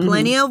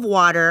 Plenty of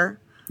water.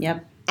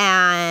 Yep.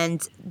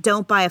 And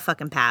don't buy a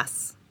fucking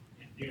pass.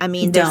 I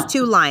mean, there's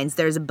two lines.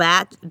 There's a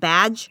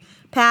badge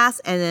pass,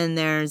 and then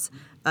there's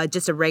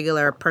just a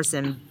regular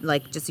person,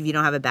 like just if you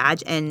don't have a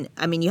badge. And,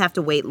 I mean, you have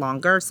to wait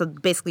longer. So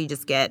basically you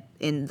just get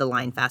in the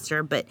line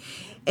faster. But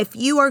if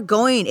you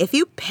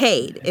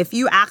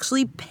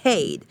actually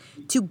paid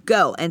to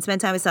go and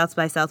spend time with South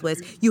by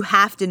Southwest, you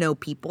have to know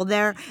people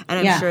there.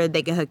 And I'm sure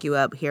they can hook you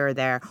up here or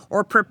there.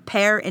 Or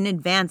prepare in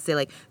advance. Say,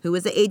 like, who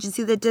was the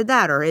agency that did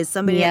that? Or is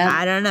somebody,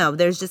 I don't know.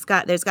 There's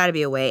got to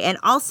be a way. And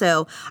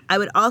also, I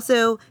would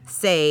also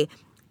say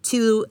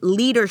to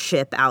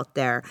leadership out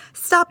there,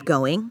 stop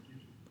going.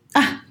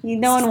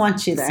 No one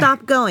wants you there.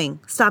 Stop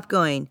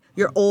going.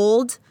 You're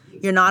old.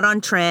 You're not on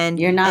trend.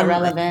 You're not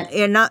relevant.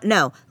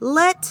 No.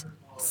 Let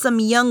some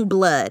young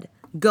blood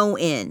go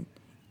in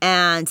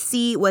and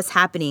see what's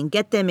happening.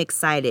 Get them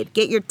excited.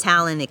 Get your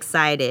talent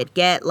excited.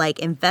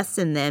 Invest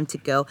in them to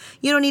go.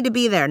 You don't need to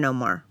be there no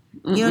more.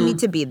 You don't need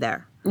to be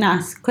there.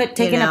 Nah, quit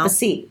taking up a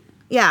seat.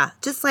 Yeah,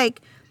 just like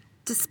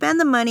to spend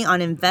the money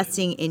on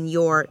investing in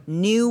your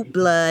new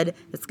blood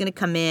that's going to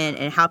come in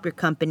and help your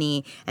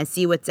company and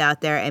see what's out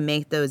there and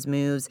make those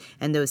moves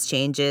and those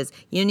changes.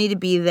 You don't need to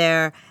be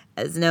there.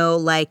 There's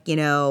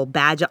no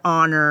badge of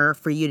honor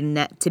for you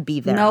to be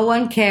there. No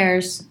one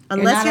cares.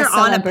 Unless you're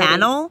on a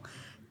panel,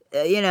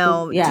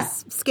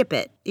 just skip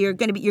it. You're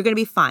gonna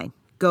be fine.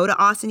 Go to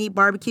Austin Eat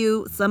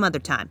Barbecue some other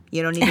time.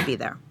 You don't need to be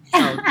there.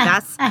 So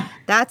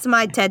that's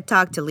my TED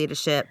Talk to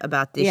leadership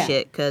about this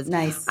shit. Because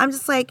I'm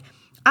just like,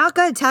 I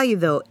gotta tell you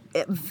though,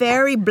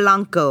 very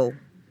blanco.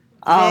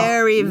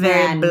 Very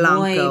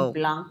blanco.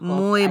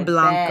 Muy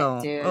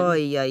blanco. Oh,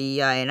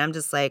 yeah. And I'm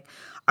just like,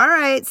 all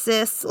right,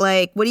 sis,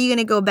 like, what are you going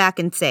to go back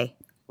and say?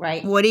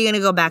 Right. What are you going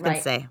to go back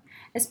and say?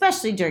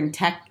 Especially during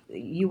tech.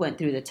 You went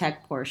through the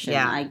tech portion.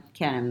 Yeah. I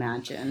can't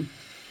imagine.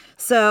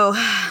 So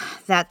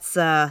that's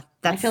I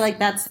feel like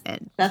that's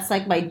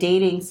like my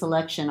dating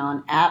selection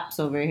on apps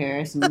over here.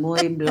 It's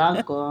muy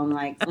blanco. I'm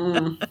like,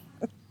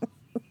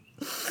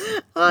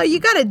 Oh, you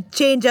got to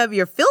change up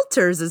your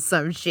filters or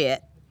some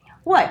shit.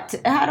 What?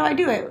 How do I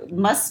do it?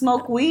 Must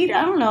smoke weed?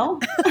 I don't know.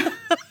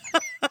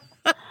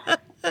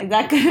 Is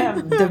that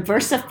going to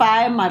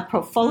diversify my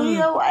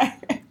portfolio? I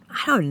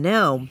don't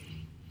know.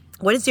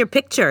 What is your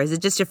picture? Is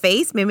it just your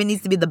face? Maybe it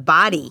needs to be the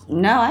body.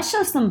 No, I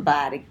show some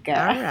body, girl.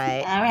 All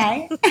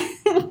right.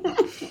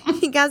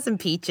 You got some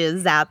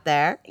peaches out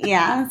there.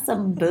 Yeah,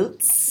 some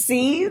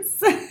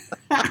bootsies.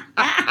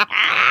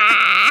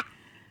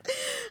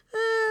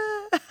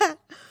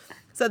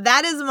 So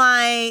that is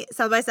my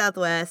South by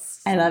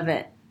Southwest. I love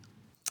it.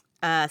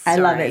 I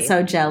love it.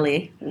 So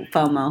jelly.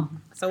 FOMO.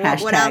 So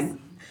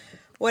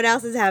what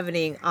else is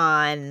happening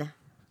on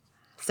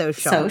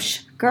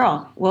social?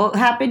 Girl, what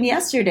happened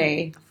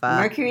yesterday?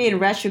 Mercury and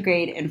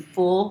Retrograde in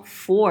full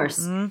force.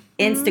 Mm-hmm.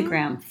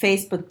 Instagram,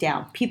 Facebook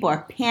down. People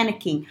are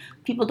panicking.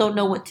 People don't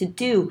know what to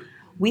do.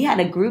 We had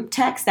a group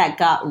text that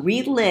got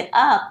relit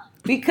up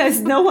because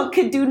no one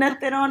could do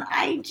nothing on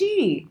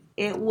IG.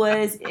 It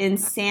was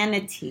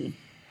insanity.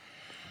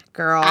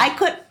 Girl. I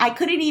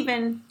couldn't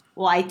even,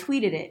 I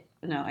tweeted it.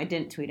 No, I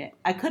didn't tweet it.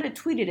 I could have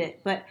tweeted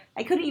it, but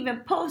I couldn't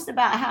even post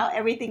about how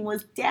everything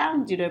was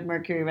down due to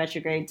Mercury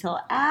retrograde till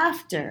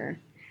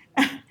after.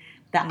 The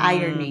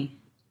irony.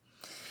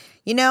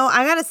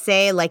 I gotta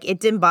say, it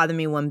didn't bother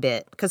me one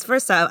bit. Because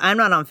first off, I'm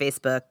not on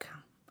Facebook.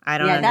 I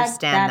don't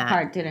understand that. That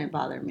part didn't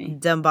bother me.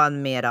 Didn't bother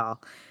me at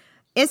all.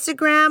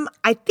 Instagram,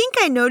 I think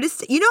I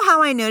noticed. You know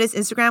how I noticed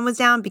Instagram was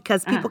down?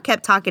 Because people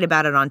kept talking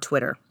about it on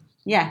Twitter.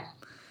 Yeah.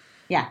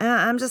 Yeah.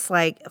 I'm just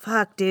like,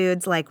 fuck,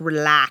 dudes,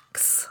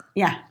 relax.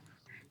 Yeah.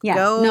 Yeah.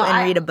 Go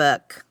and read a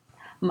book.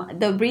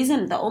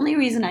 The only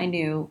reason I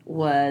knew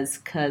was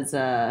because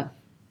I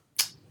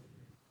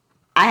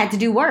had to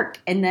do work,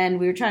 and then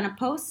we were trying to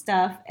post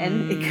stuff,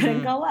 and it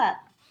couldn't go up.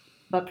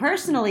 But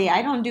personally,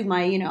 I don't do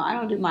my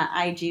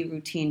IG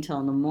routine till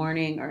in the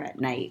morning or at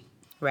night.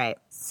 Right.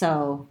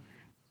 So,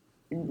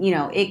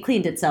 it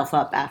cleaned itself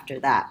up after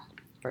that,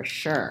 for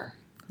sure.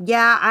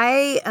 Yeah,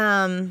 I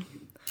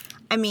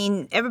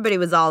mean, everybody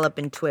was all up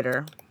in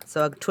Twitter,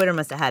 so Twitter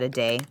must have had a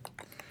day.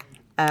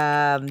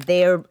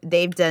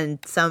 They've done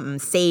something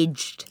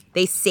saged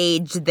they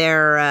saged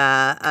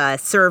their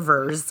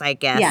servers, I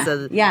guess. Yeah,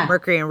 So yeah.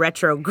 Mercury in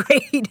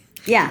retrograde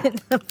Yeah.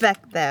 didn't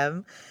affect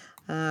them.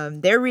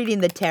 They're reading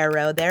the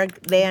tarot.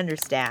 They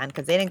understand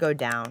because they didn't go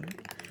down.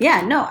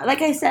 Yeah, no,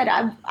 like I said,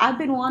 I've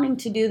been wanting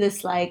to do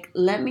this, like,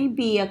 let me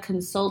be a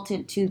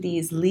consultant to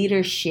these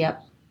leadership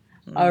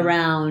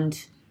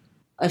around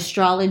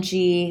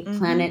astrology,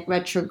 planet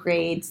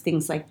retrogrades,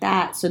 things like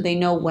that, so they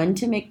know when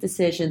to make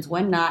decisions,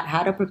 when not,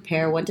 how to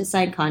prepare, when to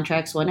sign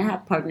contracts, when to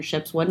have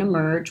partnerships, when to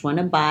merge, when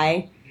to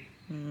buy.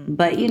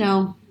 But, you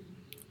know,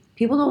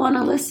 people don't want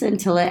to listen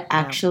till it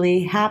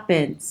actually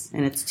happens,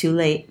 and it's too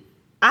late.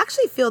 I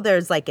actually feel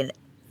there's like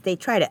they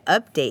try to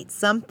update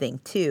something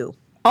too.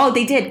 Oh,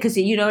 they did, because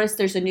you notice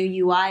there's a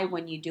new UI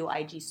when you do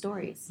IG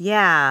stories.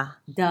 Yeah.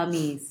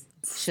 Dummies.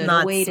 Should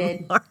have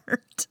waited.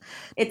 Smart.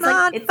 It's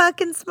not like,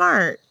 fucking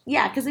smart.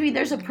 Yeah, because I mean,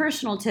 there's a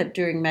personal tip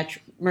during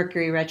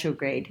Mercury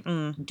retrograde.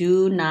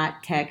 Do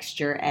not text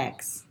your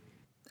ex.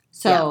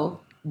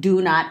 So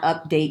do not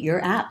update your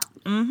app.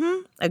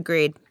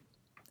 Agreed.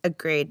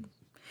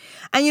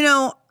 And you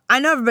know, I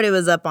know everybody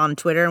was up on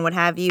Twitter and what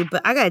have you,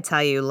 but I gotta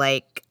tell you,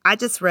 like, I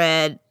just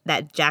read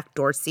that Jack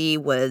Dorsey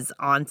was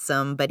on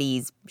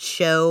somebody's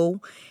show,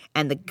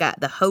 and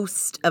the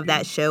host of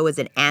that show is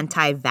an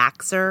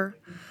anti-vaxxer.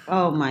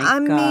 Oh my God! I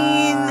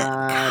mean,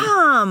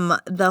 come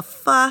the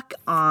fuck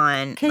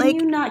on! Can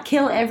you not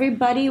kill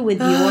everybody with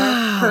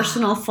your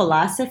personal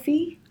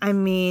philosophy? I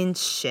mean,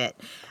 shit.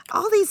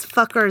 All these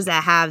fuckers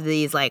that have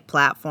these like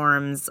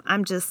platforms,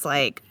 I'm just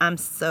like, I'm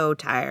so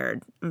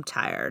tired.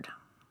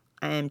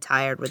 I am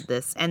tired with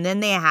this. And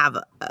then they have,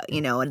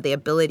 the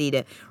ability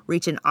to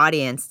reach an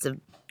audience to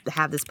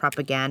have this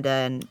propaganda.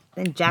 And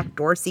then Jack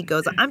Dorsey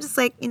goes, I'm just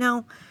like,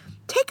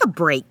 take a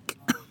break.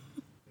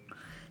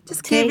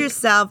 Just give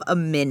yourself a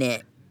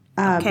minute.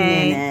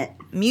 Okay?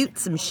 Mute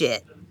some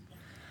shit.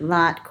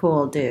 Not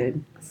cool,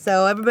 dude.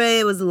 So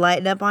everybody was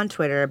lighting up on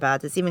Twitter about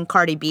this. Even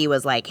Cardi B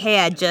was like, hey,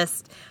 I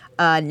just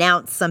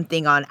announced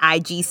something on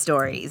IG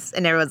stories.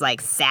 And everyone's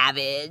like,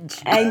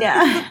 savage. I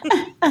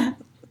know.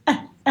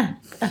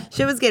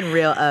 Shit was getting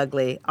real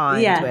ugly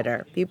on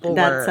Twitter.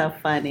 That's so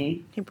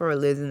funny. People were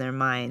losing their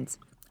minds.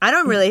 I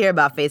don't really hear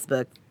about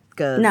Facebook.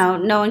 No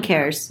one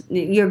cares.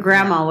 Your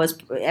grandma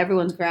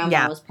everyone's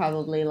grandma was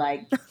probably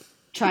like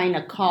trying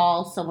to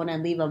call someone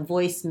and leave a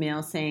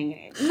voicemail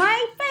saying,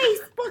 my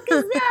Facebook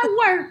is not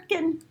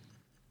working.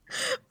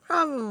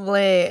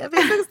 Probably.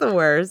 Facebook's the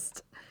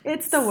worst.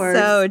 It's the worst.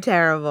 So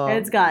terrible.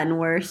 It's gotten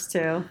worse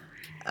too.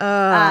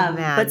 Oh,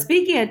 man. But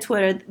speaking of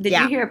Twitter, did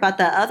you hear about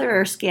the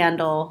other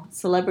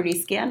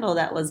celebrity scandal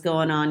that was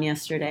going on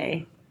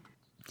yesterday?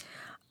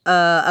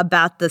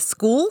 About the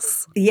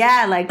schools?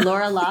 Yeah, like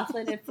Laura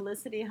Loughlin and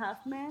Felicity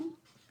Huffman.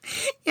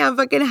 Yeah,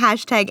 fucking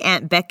hashtag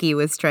Aunt Becky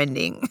was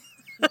trending.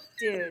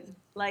 Dude,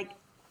 like,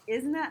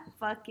 isn't that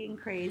fucking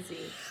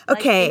crazy?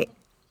 Okay.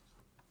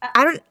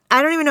 I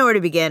don't even know where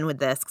to begin with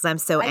this because I'm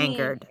so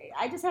angered.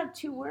 I just have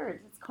two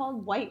words. It's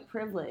called white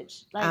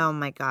privilege. Like, oh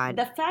my God.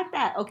 The fact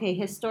that,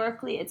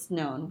 historically it's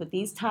known with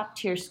these top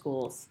tier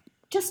schools,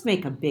 just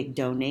make a big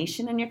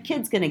donation and your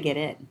kid's going to get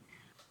in.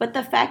 But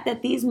the fact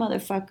that these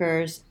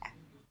motherfuckers,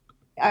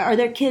 are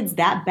their kids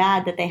that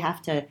bad that they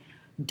have to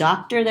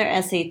doctor their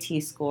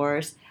SAT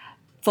scores,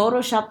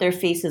 Photoshop their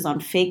faces on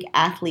fake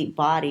athlete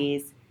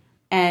bodies,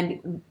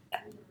 and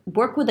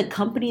work with a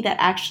company that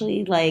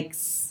actually like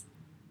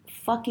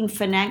fucking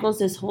finagles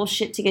this whole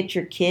shit to get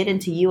your kid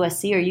into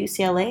USC or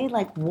UCLA?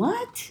 Like,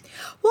 what?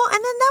 Well, and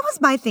then that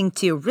was my thing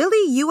too.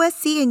 Really,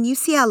 USC and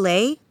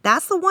UCLA?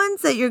 That's the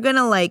ones that you're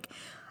gonna like.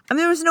 I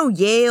mean, there was no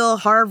Yale,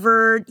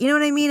 Harvard. You know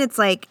what I mean? It's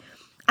like,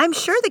 I'm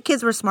sure the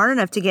kids were smart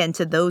enough to get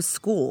into those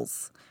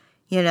schools.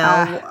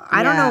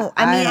 I don't know.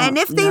 I mean, and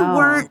if they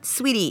weren't,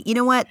 sweetie, you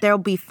know what? They'll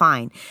be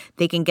fine.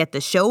 They can get the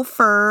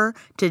chauffeur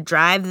to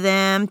drive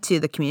them to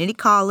the community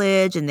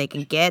college, and they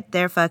can get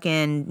their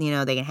fucking,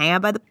 they can hang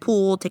out by the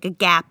pool, take a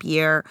gap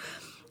year.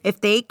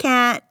 If they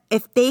can't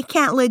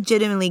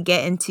legitimately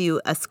get into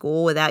a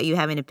school without you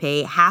having to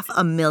pay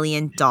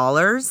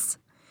 $500,000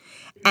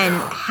 and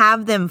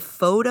have them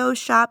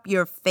Photoshop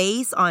your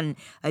face on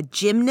a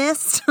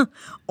gymnast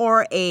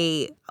or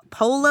a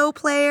polo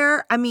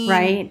player, I mean,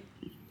 right?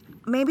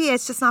 Maybe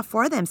it's just not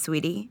for them,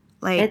 sweetie.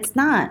 Like, it's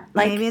not.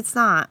 Like, maybe it's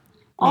not.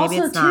 Maybe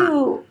also,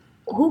 too,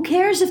 who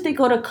cares if they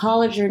go to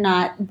college or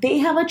not? They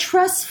have a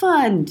trust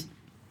fund.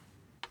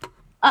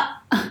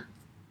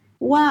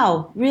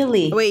 Wow,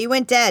 really? Wait, you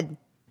went dead.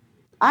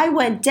 I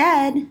went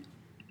dead.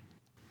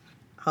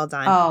 Hold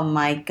on. Oh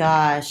my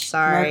gosh!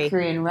 Sorry.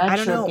 Mercury in retrograde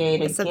I don't know.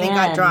 again. Something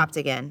got dropped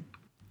again.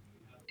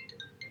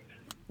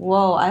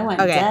 Whoa! I went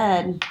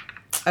dead.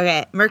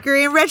 Okay,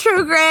 Mercury in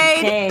retrograde.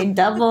 Okay,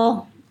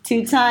 double.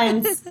 2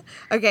 times.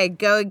 Okay,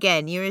 go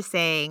again. You were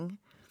saying.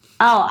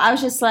 Oh, I was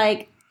just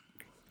like,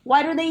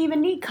 why do they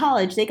even need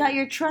college? They got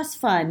your trust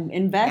fund.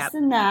 Invest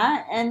in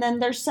that, and then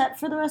they're set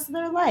for the rest of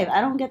their life.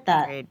 I don't get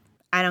that. Agreed.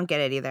 I don't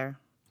get it either.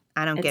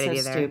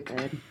 It's so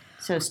stupid.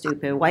 So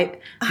stupid. White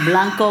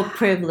blanco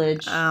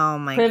privilege. Oh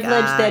my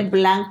privilege God. de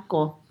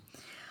blanco.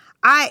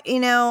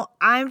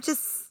 I'm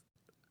just.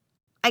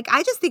 like,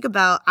 I just think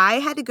about, I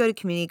had to go to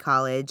community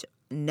college.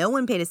 No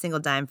one paid a single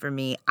dime for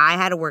me. I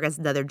had to work as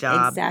another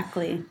job.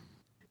 Exactly.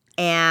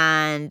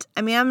 And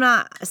I mean, I'm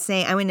not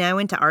saying, I mean, I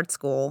went to art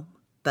school,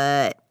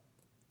 but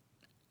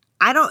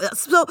I don't,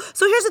 so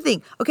here's the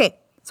thing. Okay.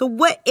 So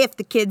what if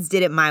the kids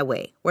did it my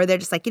way, where they're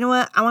just like, you know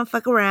what, I want to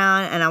fuck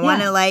around and I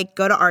want to like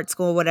go to art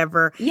school,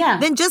 whatever. Yeah.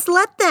 Then just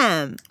let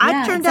them.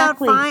 I turned out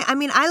fine. I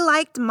mean, I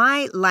liked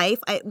my life.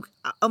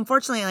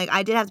 Unfortunately, like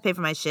I did have to pay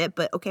for my shit,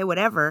 but okay,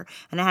 whatever.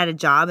 And I had a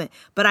job,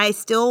 but I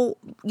still,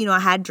 you know, I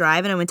had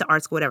drive and I went to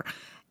art school, whatever.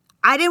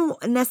 I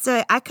didn't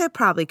necessarily,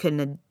 couldn't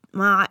have,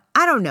 well,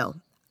 I don't know.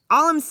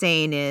 All I'm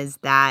saying is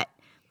that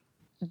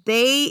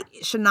they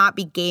should not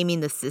be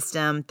gaming the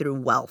system through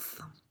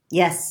wealth.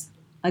 Yes.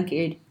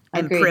 Agreed.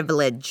 And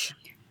privilege.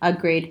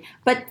 Agreed.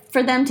 But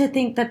for them to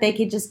think that they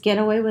could just get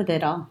away with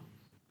it all.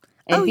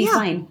 It'd be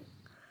fine.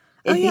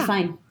 It'd be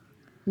fine.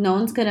 No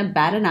one's going to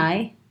bat an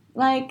eye.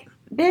 Like,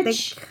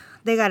 bitch.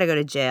 They got to go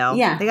to jail.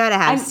 Yeah. They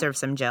got to serve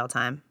some jail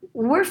time.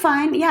 We're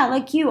fine. Yeah,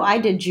 like you. I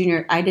did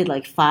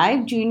like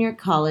 5 junior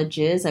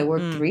colleges. I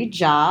worked 3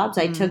 jobs.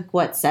 I took,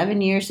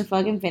 7 years to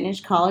fucking finish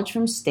college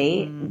from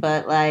state.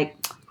 But like,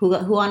 who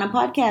on a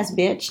podcast,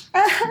 bitch?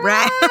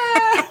 Right.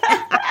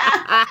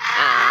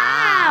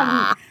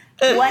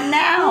 What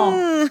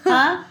now?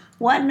 Huh?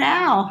 What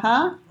now?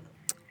 Huh?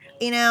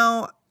 You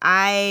know,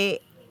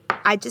 I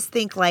just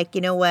think like,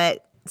 you know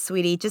what,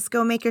 sweetie, just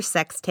go make your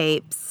sex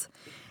tapes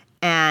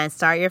and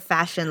start your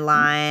fashion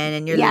line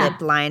and your lip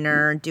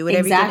liner. Do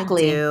whatever you're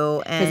going to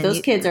do. Because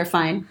those kids are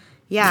fine.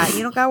 Yeah,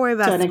 you don't got to worry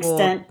about to an school.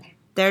 extent.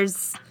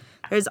 There's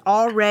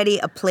already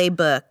a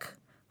playbook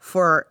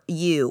for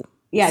you.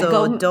 Yeah,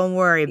 so don't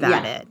worry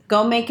about it.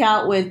 Go make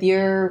out with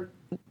your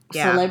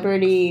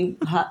celebrity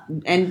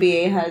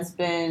NBA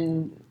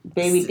husband,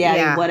 baby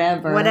daddy,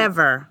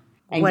 whatever.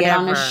 And get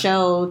on a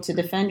show to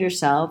defend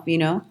yourself, you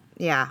know?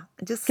 Yeah.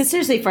 Because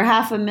seriously, for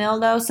 $500,000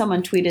 though,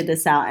 someone tweeted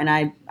this out,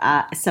 and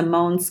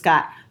Simone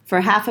Scott,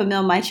 for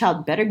 $500,000, my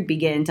child better be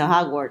getting to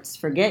Hogwarts.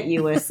 Forget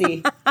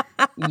USC.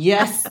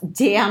 Yes,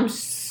 damn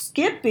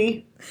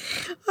Skippy.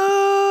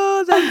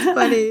 Oh, that's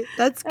funny.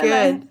 That's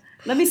good.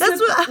 Let me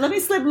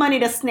slip money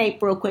to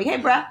Snape real quick. Hey,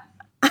 bruh.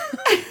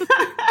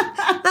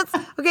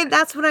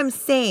 That's what I'm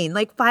saying.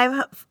 Like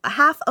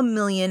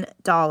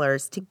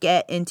 $500,000 to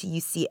get into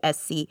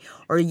UCSC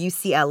or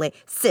UCLA.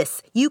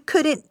 Sis, you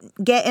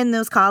couldn't get in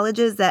those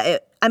colleges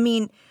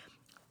I'm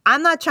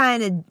not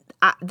trying to,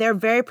 they're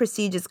very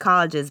prestigious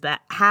colleges,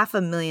 but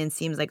 $500,000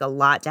 seems like a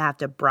lot to have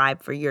to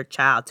bribe for your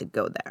child to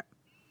go there.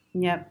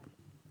 Yep.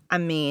 I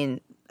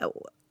mean,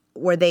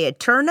 were they a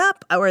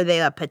turnip or were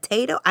they a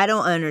potato? I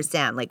don't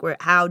understand. Like,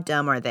 how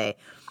dumb are they?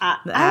 I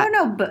don't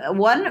know, but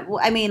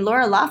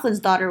Laura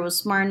Laughlin's daughter was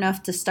smart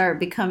enough to start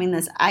becoming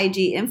this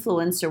IG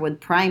influencer with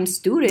Prime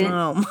Student.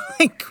 Oh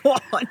my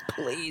God,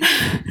 please.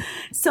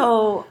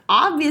 So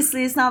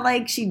obviously it's not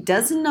like she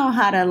doesn't know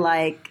how to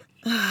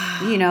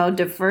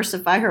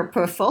diversify her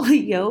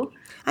portfolio.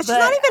 She's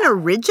not even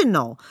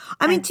original.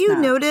 I mean, do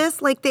you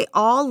notice like they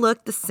all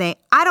look the same?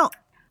 I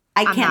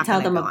can't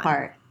tell them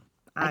apart.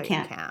 I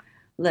can't.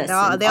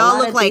 Listen, they all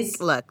look like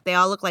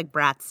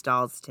Bratz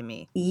dolls to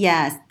me.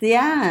 Yes,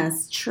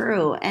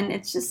 true. And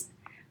it's just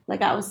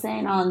like I was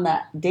saying on the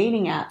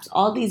dating apps,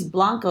 all these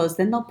blancos,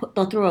 then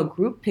they'll throw a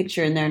group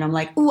picture in there, and I'm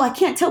like, ooh, I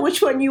can't tell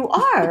which one you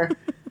are.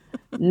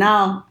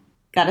 No,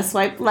 gotta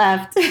swipe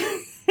left.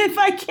 If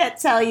I can't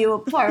tell you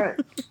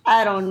apart,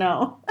 I don't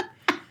know.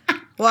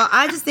 Well,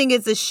 I just think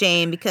it's a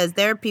shame because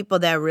there are people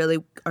that really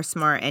are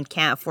smart and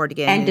can't afford to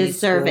get into these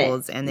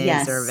schools, and they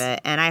deserve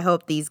it. And I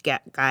hope these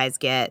guys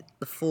get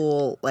the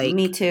full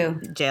me too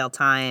jail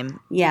time.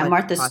 Yeah,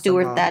 Martha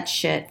Stewart that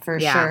shit for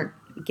sure.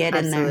 Get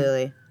in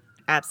there.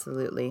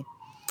 Absolutely.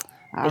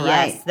 All right.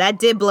 Yes, that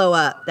did blow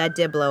up.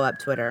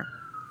 Twitter.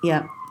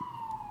 Yep.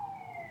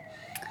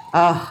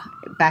 Oh,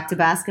 back to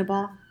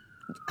basketball.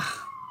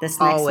 This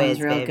next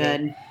one's real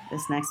good.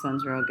 This next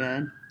one's real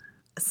good.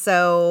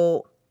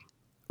 So,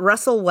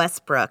 Russell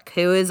Westbrook,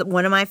 who is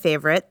one of my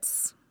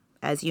favorites,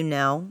 as you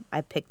know,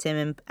 I picked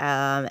him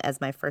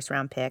as my first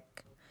round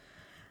pick.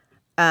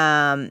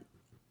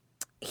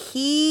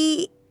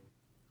 He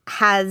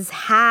has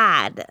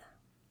had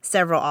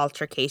several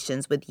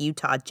altercations with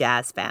Utah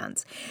Jazz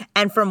fans.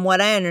 And from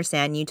what I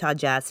understand, Utah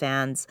Jazz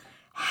fans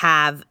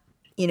have,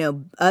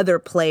 other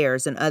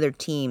players and other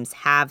teams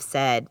have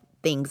said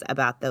things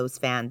about those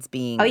fans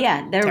being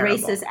they're terrible.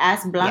 Racist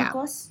ass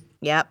blancos.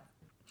 Yeah.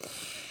 Yep.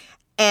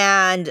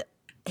 And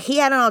he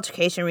had an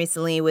altercation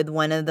recently with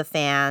one of the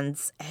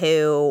fans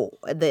who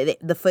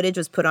the footage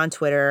was put on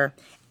Twitter,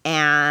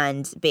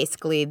 and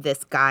basically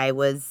this guy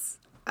was,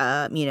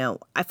 I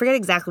forget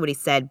exactly what he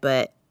said,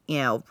 but,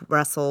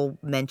 Russell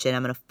mentioned,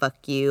 I'm going to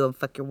fuck you and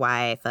fuck your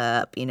wife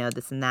up,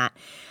 this and that.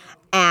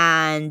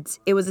 And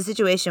it was a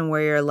situation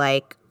where you're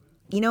like,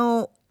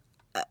 I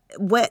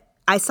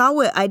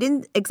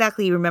didn't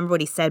exactly remember what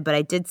he said, but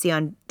I did see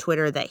on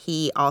Twitter that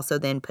he also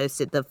then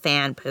the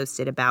fan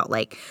posted about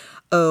like,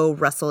 oh,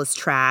 Russell is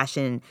trash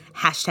and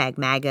hashtag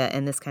MAGA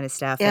and this kind of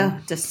stuff.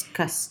 Yeah,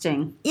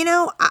 disgusting.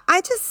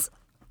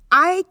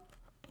 I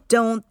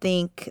don't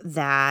think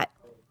that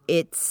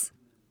it's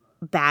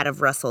bad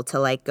of Russell to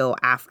like go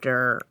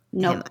after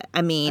him.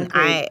 I mean,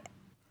 Agreed.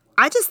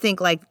 I just think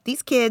like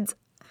these kids.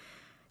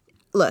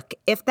 Look,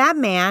 if that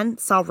man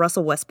saw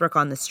Russell Westbrook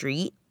on the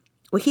street,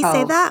 would he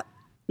say that?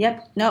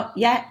 Yep. No.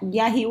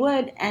 Yeah, he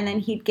would. And then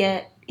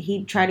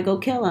he'd try to go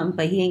kill him,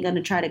 but he ain't going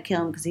to try to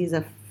kill him because he's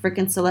a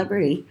freaking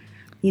celebrity.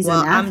 He's an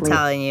athlete. I'm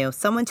telling you,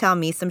 someone tell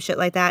me some shit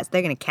like that,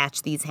 they're going to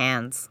catch these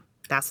hands.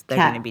 That's what they're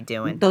going to be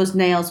doing. Those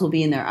nails will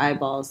be in their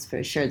eyeballs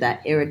for sure.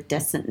 That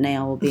iridescent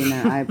nail will be in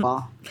their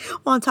eyeball.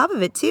 Well, on top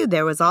of it, too,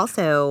 there was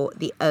also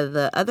the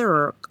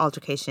other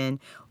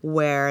altercation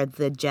where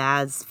the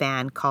Jazz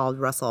fan called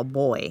Russell a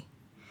boy.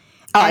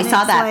 Oh, I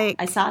saw that.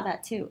 I saw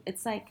that, too.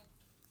 It's like,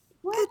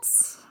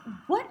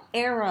 what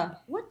era,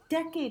 what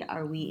decade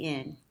are we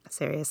in?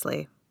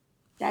 Seriously.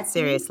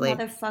 Seriously. These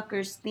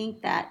motherfuckers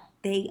think that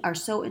they are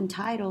so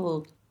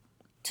entitled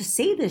to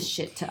say this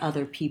shit to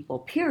other people,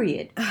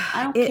 period.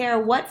 I don't care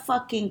what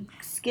fucking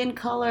skin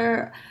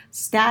color,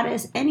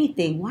 status,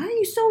 anything. Why are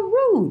you so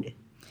rude?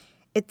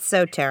 It's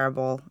so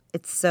terrible.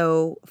 It's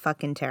so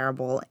fucking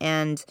terrible.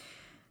 And,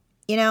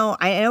 you know,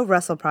 I know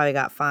Russell probably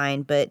got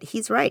fined, but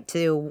he's right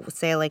to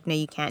say, like, no,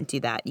 you can't do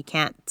that. You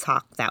can't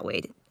talk that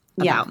way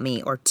about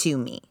me or to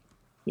me.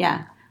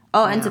 Yeah.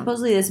 Oh, and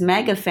supposedly this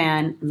mega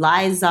fan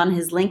lies on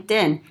his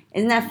LinkedIn.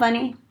 Isn't that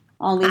funny?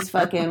 All these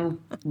fucking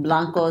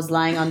blancos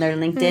lying on their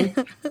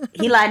LinkedIn.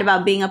 He lied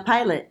about being a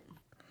pilot.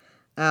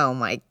 Oh,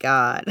 my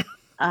God.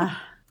 Why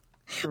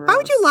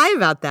would you lie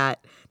about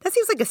that? That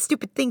seems like a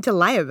stupid thing to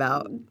lie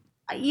about.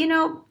 You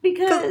know,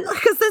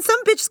 because then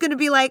some bitch is going to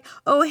be like,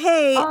 oh,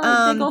 hey.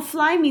 Then go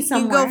fly me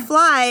somewhere. You can go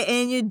fly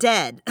and you're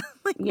dead.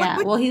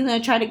 Well, he's going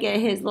to try to get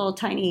his little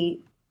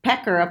tiny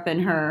pecker up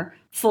in her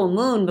full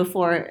moon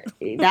before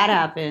that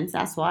happens.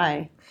 That's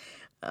why.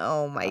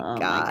 Oh, my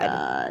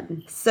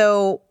God.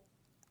 So...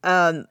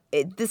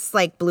 this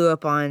like blew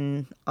up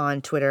on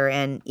Twitter,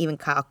 and even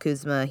Kyle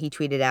Kuzma, he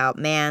tweeted out,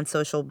 man,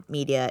 social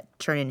media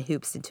turning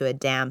hoops into a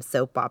damn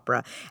soap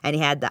opera, and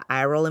he had the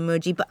eye roll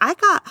emoji. But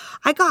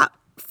I got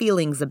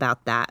feelings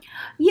about that.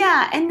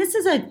 Yeah, and this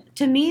is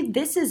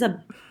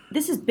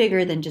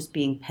bigger than just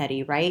being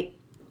petty, right?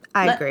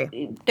 I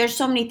agree. There's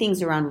so many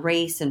things around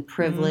race and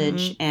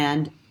privilege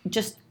and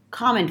just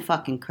common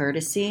fucking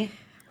courtesy.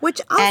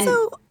 Which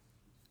also,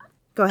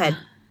 go ahead.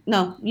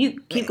 No, you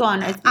keep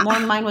going. More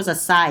of mine was a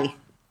sigh.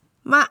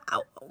 My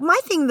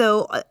thing,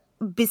 though,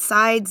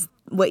 besides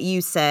what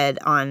you said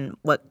on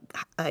what,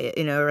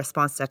 in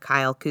response to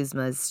Kyle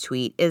Kuzma's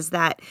tweet, is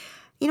that,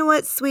 you know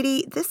what,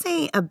 sweetie, this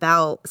ain't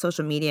about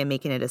social media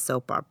making it a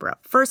soap opera.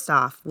 First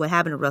off, what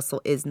happened to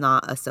Russell is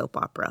not a soap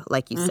opera,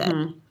 like you said.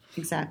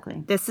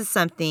 Exactly. This is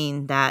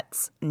something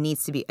that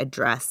needs to be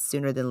addressed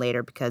sooner than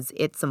later because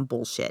it's some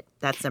bullshit.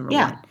 That's number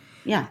one.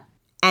 Yeah.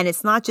 And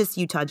it's not just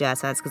Utah Jazz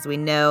fans, because we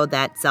know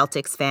that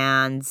Celtics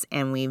fans,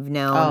 and we've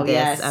known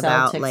about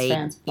Celtics like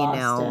fans,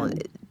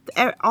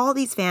 all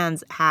these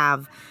fans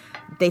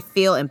they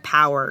feel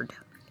empowered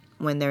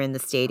when they're in the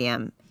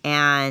stadium,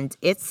 and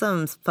it's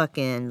some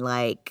fucking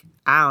like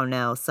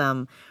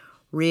some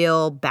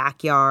real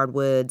backyard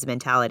woods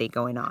mentality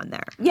going on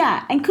there.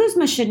 Yeah, and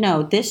Kuzma should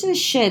know this is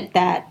shit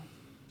that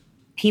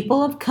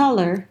people of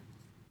color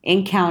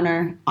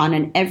encounter on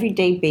an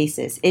everyday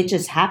basis. It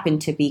just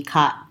happened to be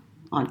caught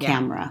on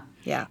camera.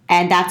 Yeah.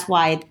 And that's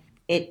why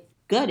it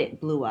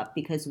blew up,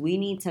 because we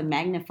need to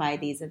magnify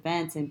these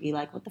events and be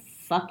like, what the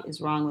fuck is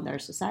wrong with our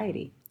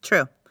society?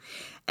 True.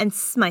 And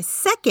my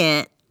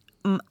second,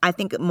 I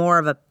think more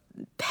of a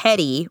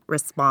petty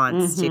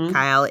response to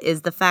Kyle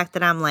is the fact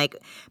that I'm like,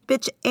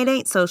 bitch, it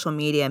ain't social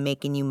media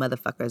making you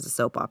motherfuckers a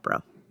soap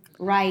opera.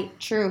 Right.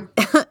 True.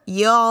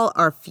 Y'all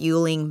are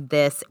fueling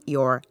this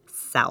yourselves.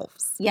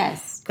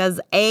 Yes.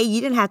 Because,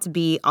 you didn't have to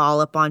be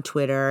all up on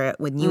Twitter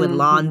when you and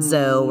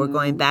Lonzo were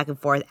going back and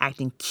forth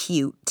acting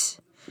cute.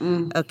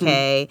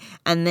 Okay?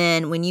 And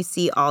then when you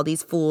see all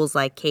these fools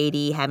like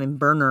Katie having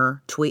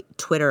burner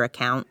Twitter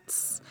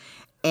accounts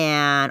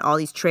and all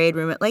these trade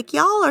rumors, like,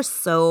 y'all are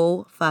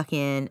so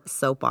fucking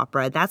soap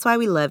opera. That's why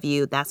we love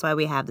you. That's why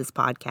we have this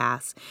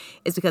podcast.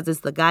 It's because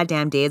it's the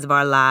goddamn days of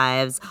our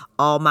lives,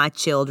 all my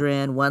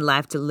children, one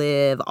life to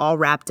live, all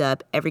wrapped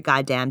up every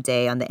goddamn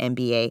day on the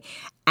NBA.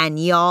 And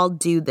y'all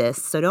do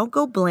this. So don't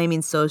go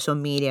blaming social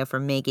media for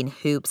making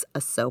hoops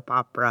a soap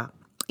opera.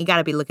 You got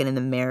to be looking in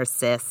the mirror,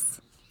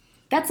 sis.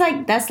 That's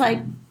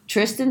like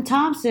Tristan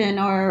Thompson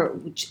or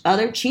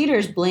other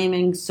cheaters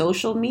blaming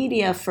social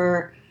media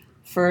for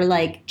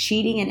like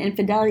cheating and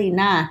infidelity.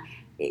 Nah,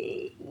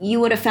 you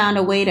would have found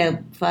a way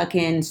to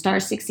fucking star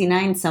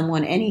 69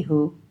 someone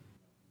anywho.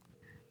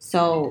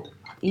 So,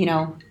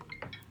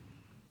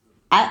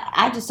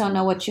 I just don't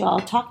know what you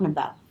all are talking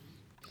about.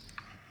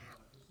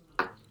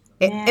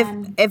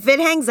 If it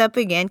hangs up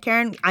again,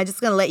 Karen, I'm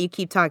just going to let you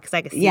keep talking because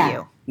I can see you.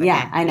 Okay?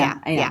 Yeah, I know.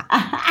 Yeah.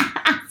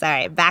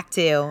 Sorry, back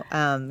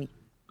to,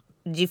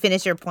 did you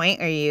finish your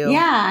point or you?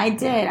 Yeah, I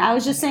did. I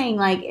was just saying,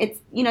 like, it's,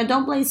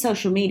 don't blame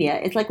social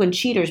media. It's like when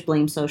cheaters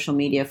blame social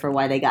media for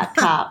why they got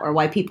caught or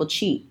why people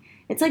cheat.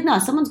 It's like, no,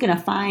 someone's going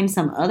to find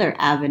some other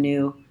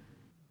avenue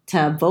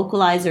to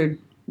vocalize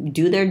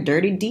do their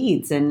dirty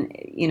deeds. And,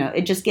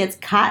 it just gets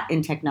caught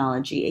in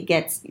technology. It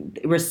gets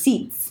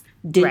receipts,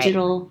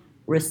 digital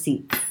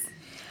receipts.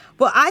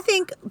 Well, I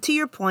think, to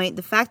your point,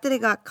 the fact that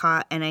it got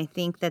caught, and I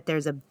think that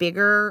there's a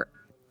bigger,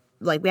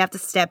 we have to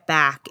step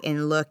back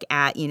and look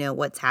at,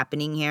 what's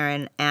happening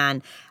here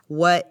and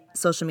what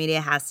social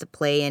media has to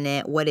play in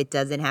it, what it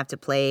doesn't have to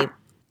play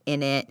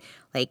in it,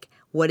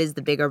 what is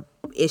the bigger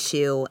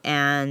issue.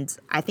 And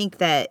I think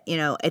that,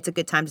 it's a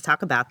good time to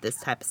talk about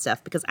this type of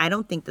stuff because I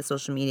don't think the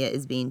social media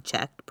is being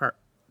checked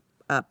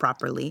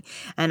properly.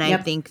 And I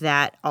think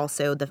that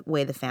also the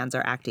way the fans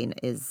are acting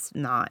is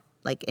not,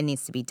 it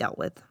needs to be dealt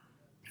with.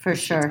 For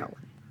sure.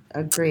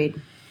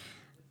 Agreed.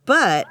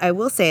 But I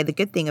will say the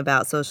good thing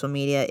about social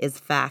media is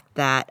the fact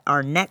that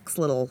our next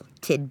little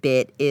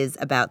tidbit is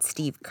about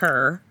Steve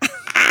Kerr.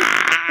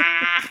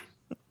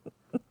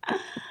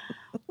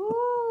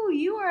 Ooh,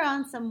 you are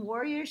on some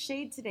warrior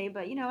shade today,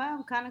 but you know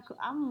what?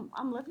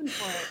 I'm living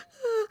for it.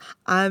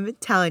 I'm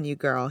telling you,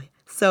 girl.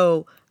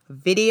 So,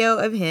 video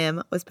of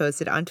him was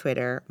posted on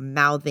Twitter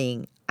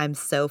mouthing, "I'm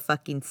so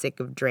fucking sick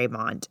of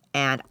Draymond."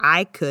 And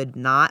I could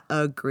not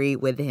agree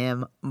with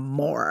him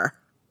more.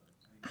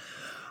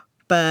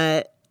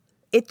 But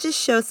it just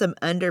shows some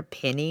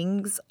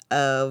underpinnings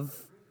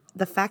of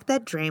the fact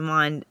that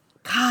Draymond,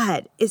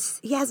 God,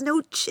 he has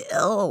no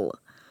chill.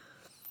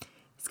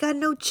 He's got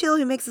no chill.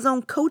 He makes his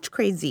own coach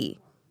crazy.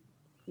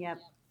 Yep.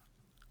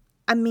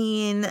 I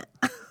mean,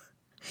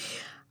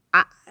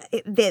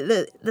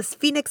 the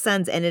Phoenix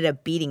Suns ended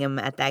up beating him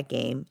at that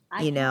game.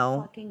 I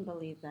can't fucking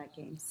believe that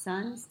game.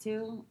 Suns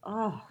too.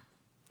 Oh.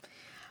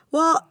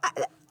 Well,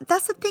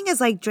 that's the thing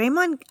is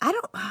Draymond. I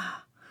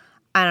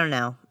don't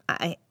know.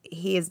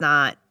 He is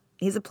not.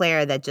 He's a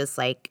player that just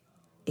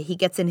he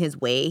gets in his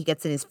way, he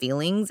gets in his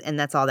feelings, and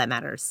that's all that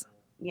matters.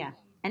 Yeah.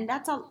 And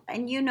that's all.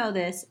 And you know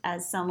this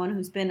as someone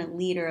who's been a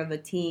leader of a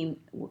team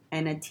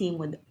and a team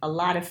with a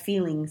lot of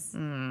feelings,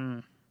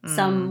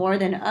 some more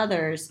than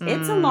others.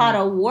 It's a lot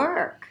of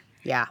work.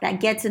 Yeah. That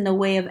gets in the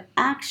way of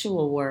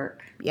actual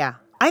work. Yeah.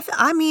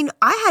 I mean,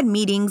 I had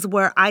meetings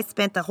where I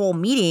spent the whole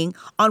meeting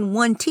on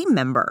one team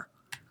member.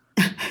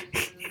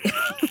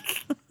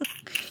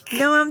 You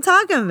know what I'm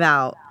talking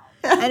about?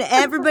 And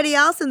everybody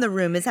else in the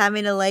room is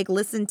having to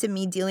listen to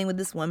me dealing with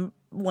this one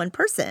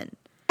person.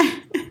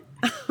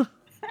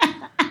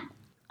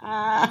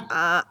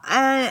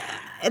 And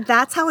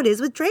that's how it is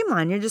with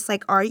Draymond. You're just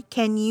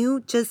can you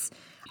just...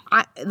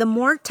 the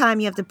more time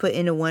you have to put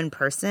into one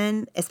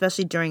person,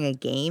 especially during a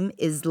game,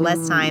 is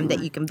less time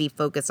that you can be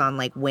focused on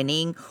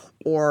winning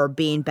or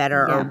being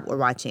better or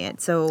watching it.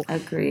 So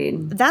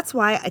agreed. That's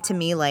why, to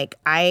me,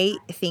 I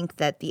think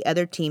that the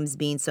other teams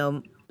being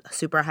so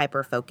super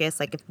hyper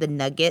focused, if the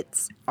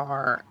Nuggets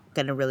are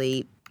gonna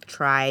really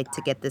try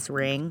to get this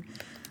ring,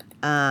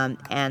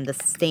 and the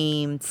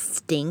same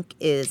stink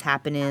is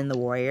happening in the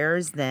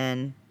Warriors,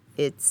 then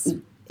it's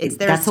theirs.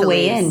 That's a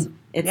way in.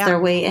 It's their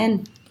way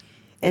in.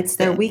 It's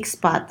their weak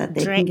spot that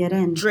they can get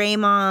in.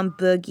 Draymond,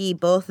 Boogie,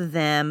 both of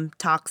them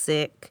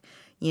toxic.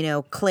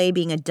 Clay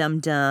being a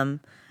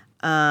dum-dum.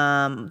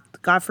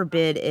 God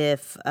forbid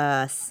if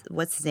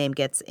what's his name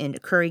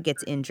Curry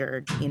gets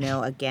injured.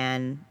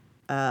 Again,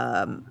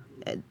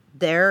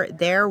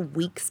 their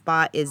weak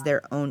spot is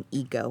their own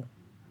ego,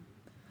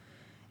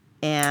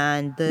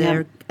 and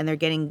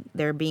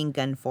they're being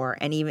gunned for.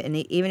 And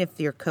even if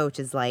your coach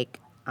is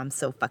 "I'm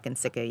so fucking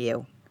sick of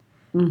you,"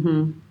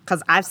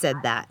 because I've said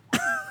that.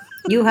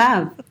 You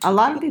have. A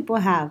lot of people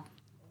have.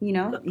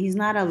 He's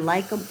not a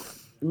likable.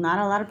 Not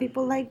a lot of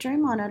people like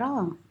Draymond at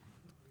all.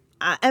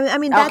 I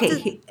mean, that's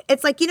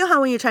it's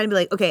how when you're trying to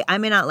be okay, I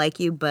may not like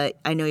you, but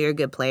I know you're a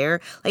good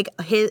player.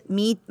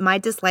 My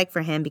dislike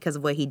for him because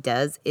of what he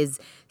does is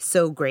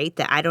so great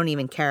that I don't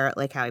even care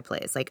how he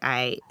plays.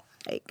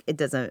 It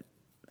doesn't.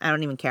 I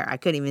don't even care. I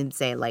couldn't even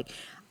say I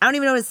don't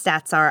even know what his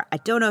stats are. I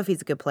don't know if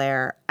he's a good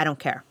player. I don't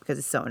care because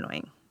it's so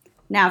annoying.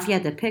 Now, if you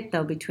had to pick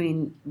though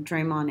between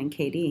Draymond and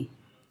KD,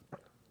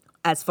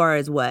 as far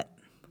as what?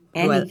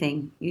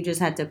 Anything. You just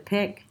had to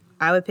pick.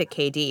 I would pick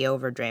KD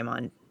over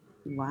Draymond.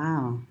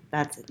 Wow.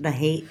 The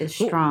hate is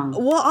strong.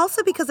 Well,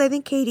 also because I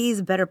think KD is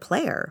a better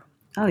player.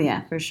 Oh,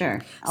 yeah, for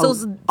sure.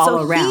 So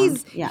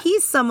around.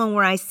 He's someone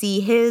where I see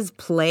his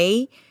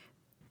play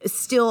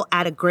still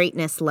at a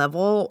greatness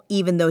level,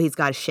 even though he's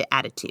got a shit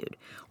attitude.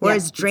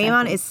 Whereas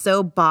Draymond is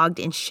so bogged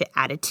in shit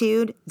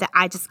attitude that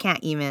I just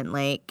can't even,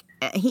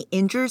 he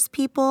injures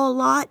people a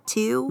lot,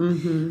 too.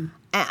 Mm-hmm.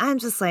 And I'm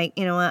just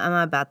you know what? I'm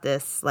not about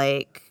this.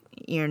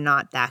 You're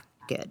not that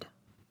good.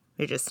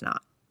 You're just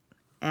not.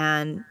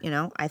 And,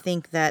 I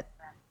think that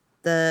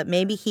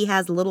maybe he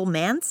has little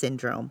man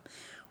syndrome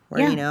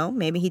where,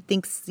 maybe he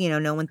thinks,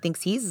 no one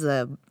thinks he's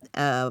a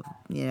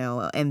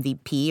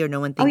MVP or no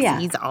one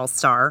thinks he's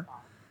all-star.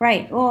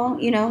 Right. Well,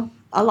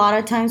 a lot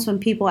of times when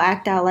people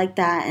act out like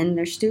that and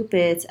they're stupid,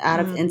 it's out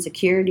of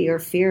insecurity or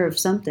fear of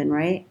something,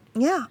 right?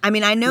 Yeah. I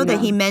mean, I know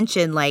that he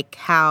mentioned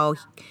how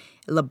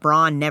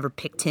LeBron never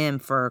picked him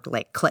for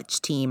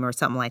clutch team or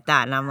something like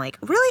that. And I'm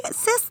really,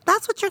 sis,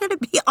 that's what you're going to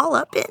be all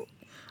up in?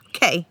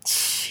 Okay.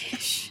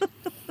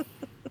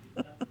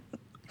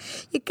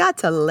 You got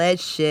to let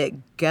shit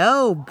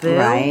go, boo.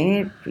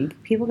 Right?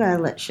 People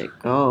gotta let shit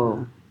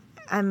go.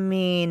 I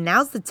mean,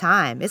 now's the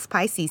time. It's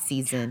Pisces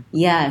season.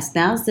 Yes,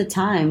 now's the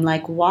time.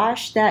 Like,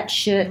 wash that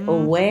shit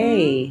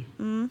away.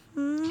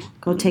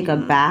 Go take a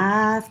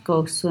bath.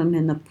 Go swim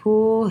in the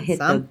pool. Hit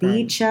the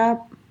beach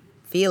up.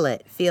 Feel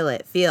it. Feel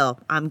it. Feel.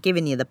 I'm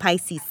giving you the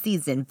Pisces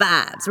season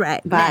vibes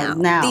right Vibes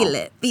now. Feel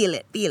it. Feel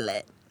it. Feel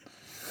it.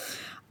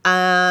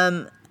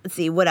 Let's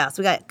see what else.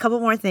 We got a couple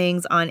more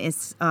things on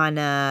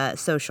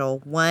social.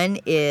 One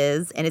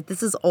is, and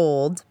this is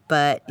old,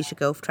 but you should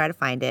go try to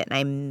find it.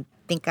 And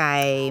I think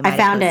I might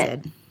have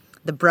posted it.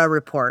 The Bro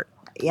Report.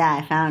 Yeah,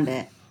 I found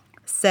it.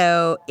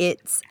 So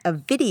it's a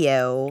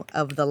video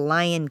of the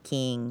Lion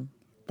King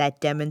that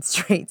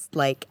demonstrates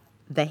like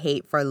the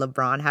hate for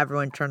LeBron, how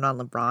everyone turned on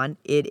LeBron.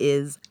 It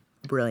is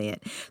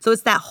brilliant. So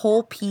it's that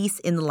whole piece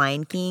in the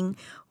Lion King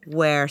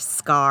where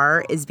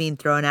Scar is being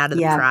thrown out of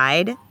the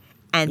pride.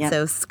 And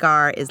so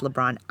Scar is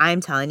LeBron.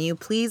 I'm telling you,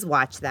 please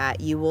watch that.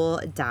 You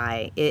will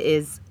die.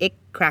 It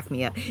cracked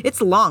me up.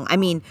 It's long. I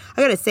mean,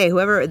 I gotta say,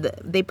 whoever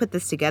they put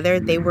this together,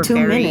 they were 2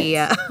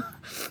 minutes.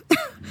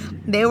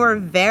 They were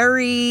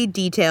very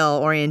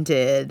detail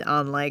oriented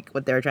on like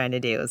what they were trying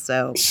to do.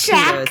 So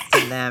kudos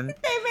to them.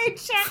 They made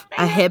Shaq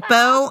a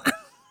hippo.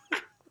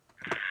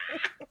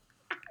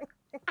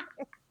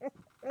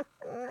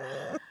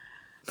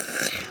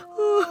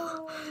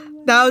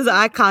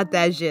 I caught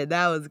that shit.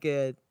 That was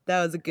good.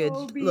 That was a good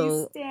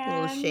little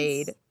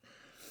shade.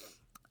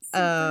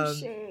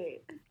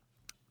 Shade.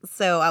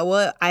 So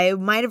I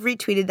might have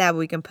retweeted that, but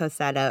we can post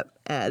that up.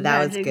 That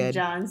Magic was good.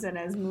 Johnson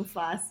as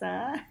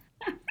Mufasa.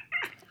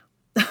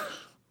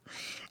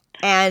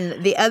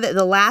 And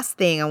the last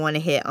thing I want to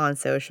hit on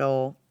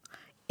social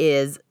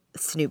is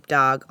Snoop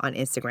Dogg on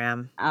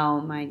Instagram. Oh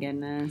my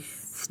goodness.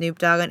 Snoop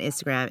Dogg on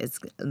Instagram is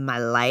my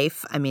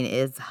life. I mean,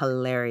 it's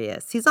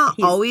hilarious. He's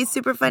not always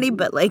super funny,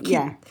 but like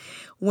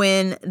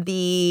when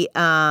the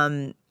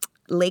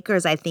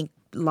Lakers, I think,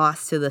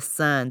 lost to the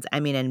Suns, I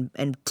mean,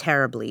 and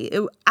terribly.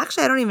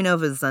 Actually, I don't even know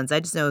if it was the Suns. I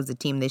just know it was a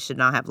team they should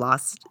not have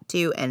lost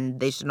to, and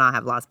they should not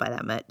have lost by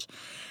that much.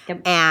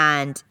 Yep.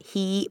 And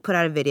he put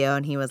out a video,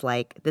 and he was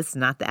like, this is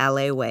not the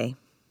LA way.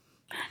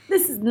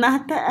 This is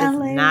not the LA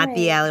way. Not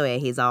the LA way.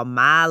 He's all,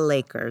 my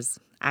Lakers.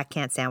 I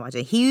can't stand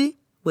watching. He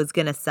was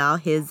going to sell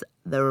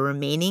the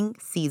remaining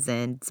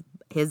seasons,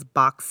 his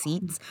box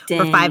seats, for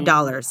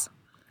 $5.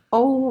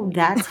 Oh,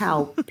 that's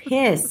how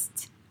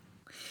pissed.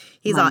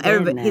 He's all,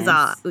 everybody, he's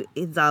all,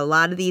 a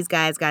lot of these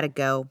guys got to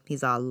go.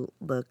 He's all,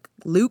 look,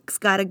 Luke's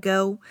got to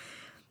go.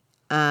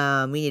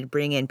 We need to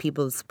bring in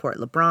people to support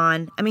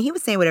LeBron. I mean, he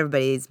was saying what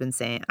everybody's been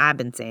saying. I've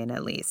been saying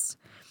at least.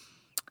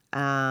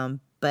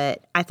 But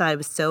I thought it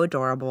was so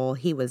adorable.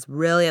 He was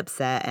really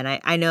upset. And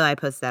I know I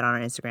posted that on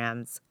our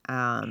Instagrams.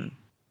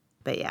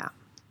 But yeah.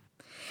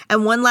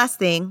 And one last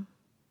thing.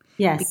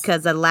 Yes.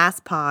 Because the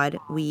last pod,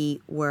 we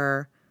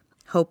were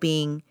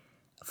hoping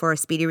for a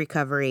speedy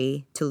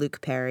recovery to Luke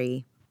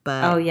Perry.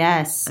 But oh,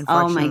 yes.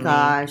 Oh, my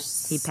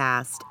gosh. He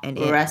passed. And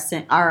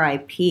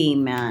R.I.P.,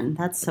 man.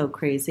 That's so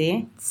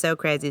crazy. So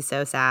crazy,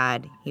 so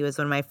sad. He was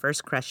one of my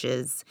first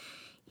crushes.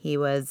 He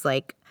was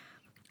like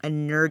a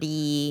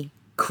nerdy,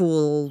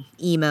 cool,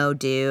 emo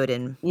dude.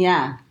 And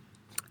yeah,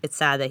 it's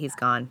sad that he's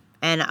gone.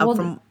 And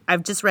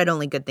I've just read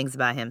only good things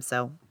about him,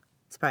 so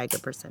he's probably a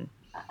good person.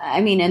 I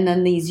mean, and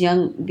then the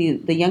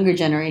younger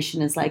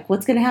generation is like,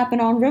 what's going to happen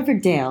on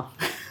Riverdale?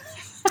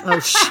 Oh,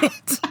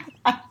 shit.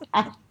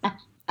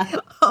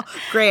 Oh,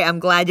 great. I'm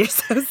glad you're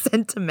so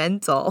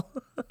sentimental.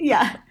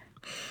 Yeah.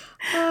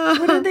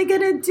 What are they going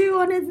to do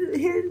on his?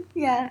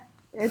 Yeah.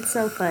 It's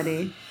so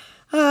funny.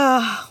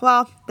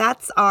 Well,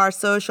 that's our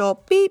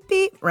social beep,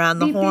 beep,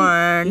 round the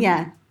horn. Beep.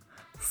 Yeah.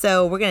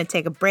 So we're going to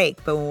take a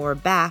break, but when we're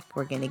back,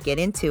 we're going to get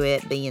into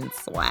it being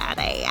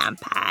sweaty and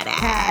patty.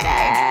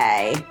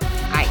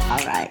 All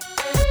right.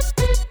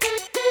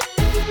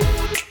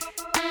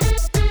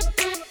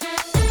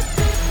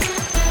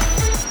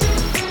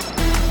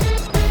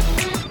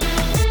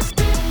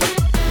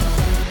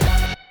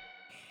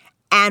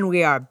 And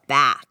we are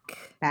back.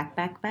 Back.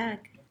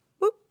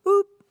 Whoop,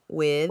 whoop.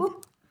 With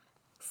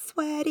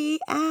Sweaty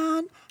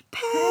and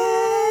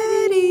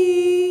Petty.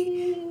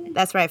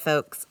 That's right,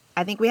 folks.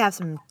 I think we have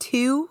some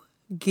 2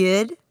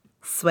 good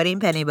Sweaty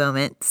and Petty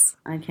moments.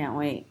 I can't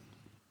wait.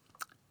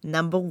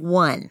 Number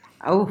 1.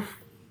 Oh,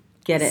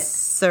 get it.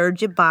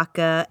 Serge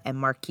Ibaka and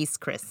Marquise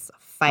Chris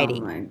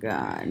fighting. Oh, my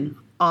God.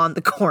 On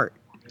the court.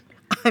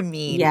 I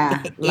mean.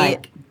 Yeah,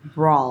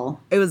 brawl.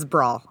 It was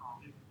brawl.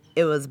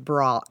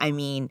 I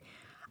mean,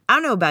 I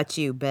don't know about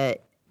you,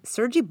 but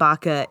Serge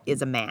Ibaka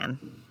is a man.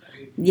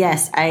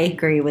 Yes, I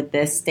agree with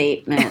this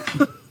statement.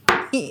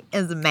 He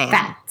is a man.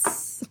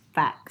 Facts.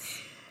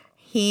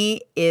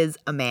 He is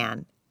a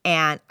man.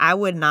 And I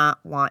would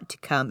not want to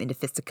come into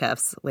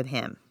fisticuffs with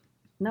him.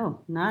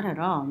 No, not at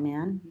all,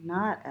 man.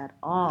 Not at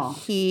all.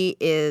 He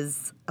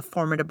is a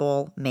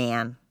formidable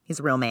man. He's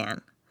a real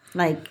man.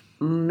 Like,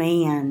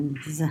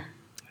 mans.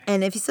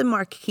 And if you said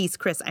Marquise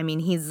Chris, I mean,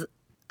 he's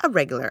a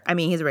regular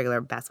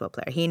basketball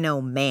player. He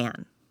no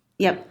man.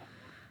 Yep.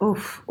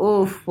 Oof,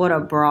 oof, what a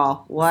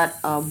brawl. What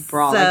a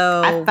brawl. Like,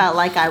 I So felt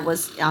like I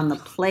was on the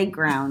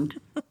playground.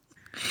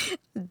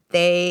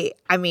 the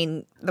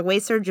way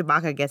Serge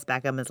Ibaka gets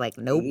back up is like,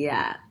 nope.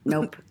 Yeah,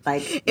 nope.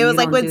 Like, It was you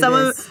like don't when do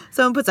this.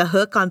 someone puts a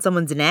hook on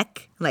someone's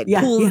neck, like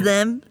Yeah, pulls yeah,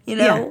 them,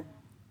 yeah.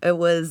 It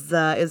was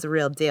a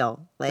real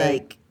deal. Like,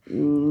 Like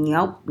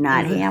nope,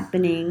 not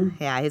happening.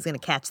 yeah, he's gonna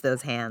catch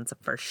those hands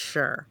for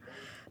sure.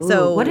 Ooh, what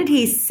So did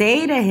he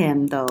say to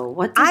him, though?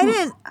 What did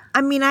he...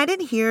 I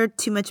didn't hear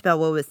too much about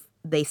what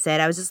they said.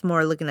 I was just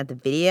more looking at the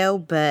video,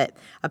 but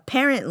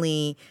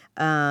apparently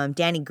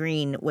Danny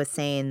Green was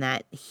saying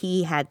that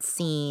he had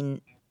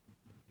seen,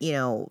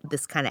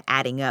 this kind of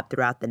adding up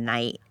throughout the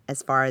night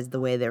as far as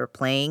the way they were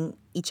playing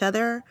each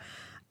other.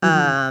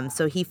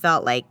 So he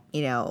felt like,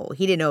 he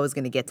didn't know it was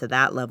going to get to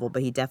that level,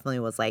 but he definitely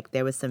was like,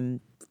 there was some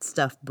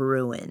stuff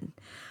brewing.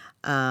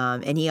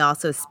 And he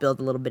also spilled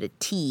a little bit of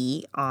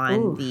tea on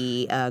Ooh.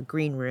 the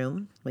green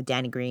room with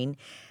Danny Green,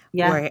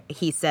 Yeah. where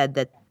he said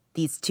that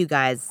these two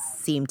guys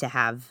seem to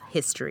have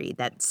history,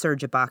 that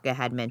Serge Ibaka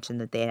had mentioned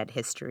that they had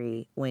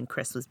history when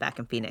Chris was back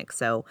in Phoenix.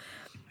 So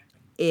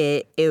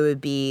it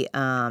would be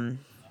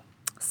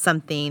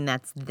something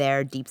that's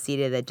there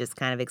deep-seated that just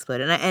kind of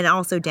exploded. And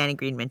also Danny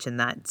Green mentioned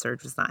that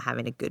Serge was not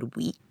having a good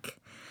week.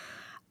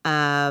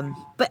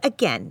 But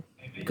again,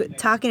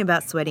 talking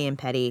about Sweaty and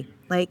Petty,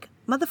 like,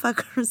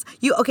 motherfuckers.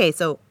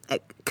 So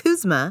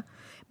Kuzma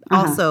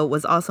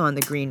was also on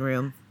the green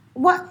room.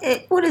 What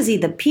is he,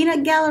 the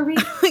peanut gallery?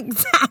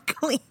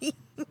 Exactly.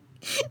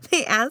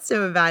 They asked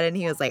him about it, and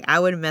he was like, I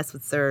wouldn't mess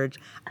with Serge.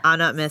 I'm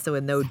not messing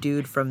with no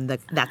dude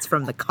that's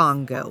from the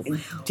Congo. Damn,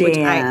 which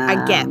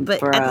I get. But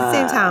bruh. at the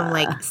same time, I'm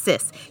like,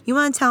 sis, you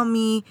want to tell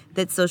me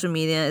that social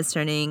media is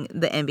turning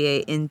the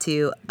NBA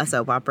into a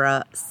soap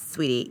opera?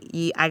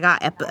 Sweetie, I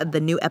got the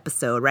new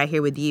episode right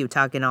here with you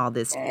talking all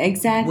this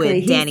Exactly.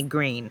 with Danny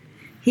Green.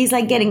 He's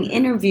like getting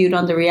interviewed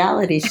on the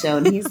reality show,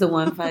 and he's the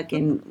one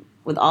fucking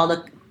with all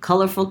the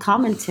colorful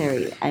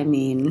commentary. I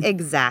mean,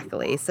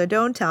 exactly. So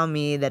don't tell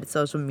me that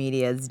social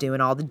media is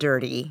doing all the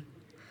dirty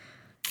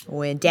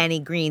when Danny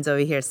Green's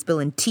over here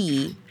spilling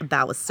tea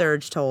about what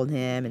Serge told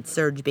him, and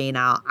Serge being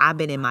out, I've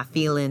been in my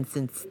feelings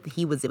since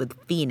he was with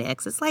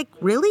Phoenix. It's like,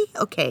 really?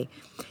 Okay.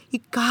 You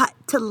got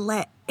to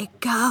let it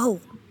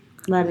go.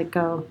 Let it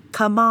go.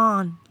 Come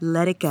on.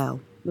 Let it go.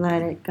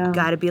 Let it go.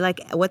 Got to be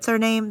like, what's her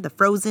name? The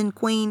Frozen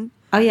Queen?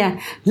 Oh,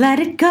 yeah. Let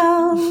it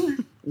go.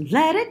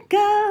 Let it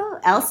go.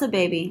 Elsa,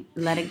 baby.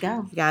 Let it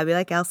go. You got to be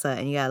like Elsa,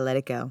 and you got to let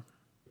it go.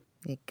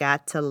 You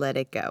got to let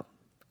it go.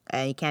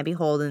 And you can't be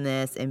holding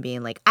this and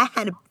being like, I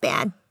had a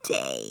bad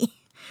day.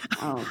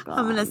 Oh, God.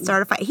 I'm going to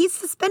start a fight. He's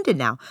suspended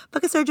now.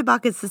 Because Serge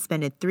Ibaka is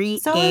suspended 3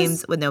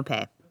 games with no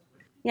pay.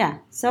 Yeah.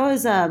 So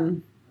is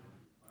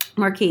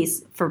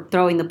Marquise for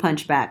throwing the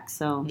punch back.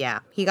 So yeah,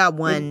 he got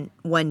one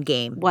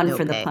game. One no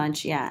for pay. the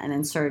punch, yeah. And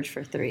then Serge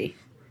for 3.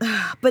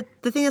 But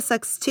the thing that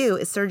sucks, too,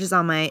 is Serge is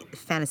on my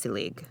fantasy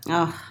league.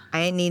 Oh.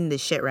 I ain't needing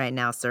this shit right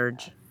now,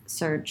 Serge.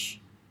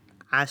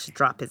 I should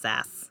drop his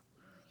ass.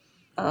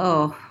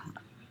 Oh.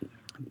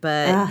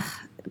 But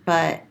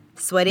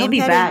Sweaty he'll and be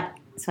Petty. Back.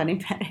 Sweaty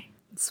and Petty.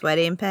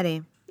 Sweaty and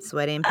Petty.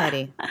 Sweaty and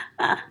Petty.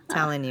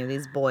 Telling you,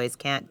 these boys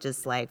can't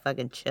just, like,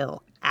 fucking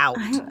chill out.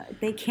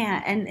 They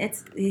can't. And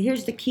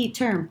here's the key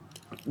term.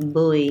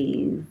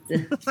 Boys.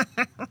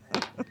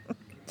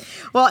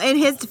 Well, in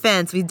his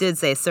defense, we did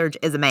say Serge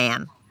is a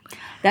man.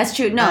 That's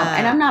true. No,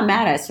 and I'm not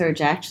mad at Serge,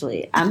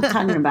 actually. I'm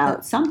talking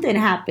about something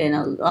happened,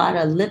 a lot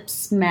of lip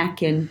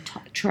smacking,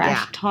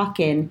 trash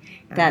talking,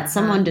 that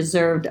someone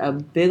deserved a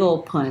big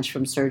old punch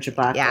from Serge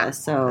Ibaka. Yeah,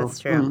 so, that's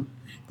true.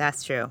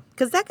 That's true.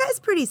 Because that guy's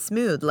pretty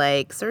smooth.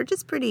 Like, Serge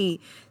is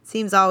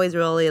seems always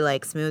really,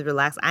 like, smooth,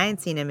 relaxed. I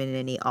ain't seen him in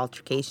any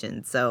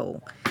altercations.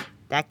 So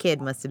that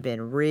kid must have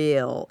been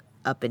real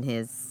up in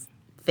his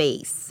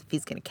face if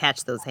he's going to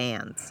catch those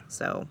hands.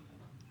 So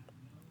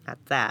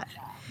that's that.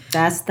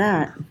 That's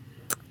that.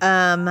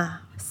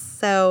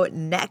 So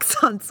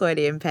next on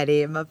Sweaty and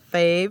Petty, my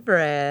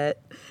favorite,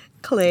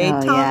 Klay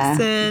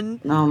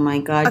Thompson. Yeah. Oh my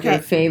God, your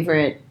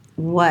favorite.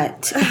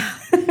 What?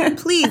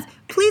 Please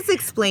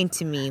explain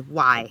to me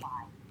why.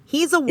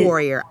 He's a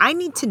warrior. I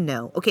need to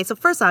know. Okay, so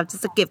first off,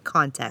 just to give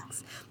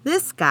context,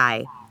 this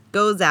guy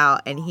goes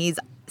out and he's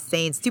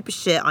saying stupid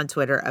shit on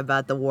Twitter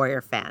about the Warrior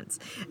fans.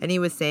 And he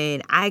was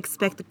saying, I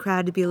expect the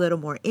crowd to be a little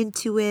more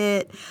into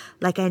it.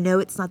 Like, I know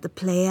it's not the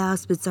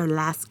playoffs, but it's our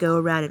last go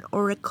around in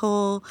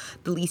Oracle.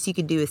 The least you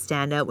can do is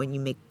stand up when you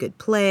make good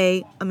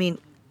play. I mean,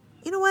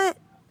 you know what?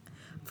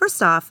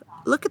 First off,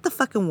 look at the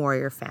fucking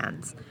Warrior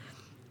fans.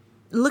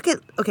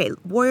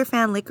 Warrior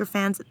fan, Laker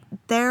fans,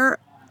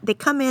 they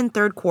come in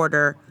third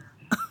quarter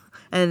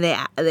and they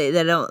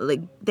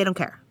don't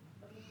care.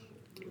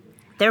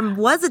 There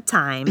was a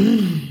time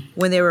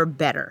when they were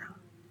better.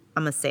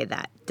 I'm going to say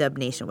that. Dub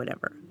Nation,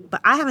 whatever. But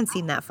I haven't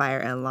seen that fire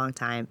in a long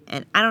time.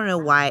 And I don't know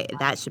why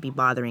that should be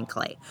bothering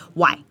Klay.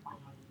 Why?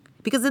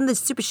 Because then the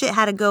stupid shit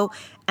had to go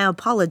and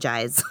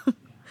apologize.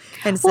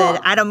 And said,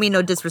 I don't mean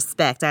no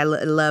disrespect. I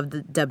love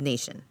the Dub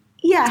Nation.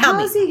 Yeah, how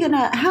is he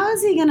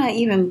gonna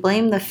even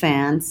blame the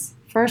fans,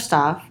 first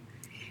off?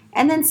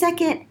 And then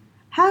second,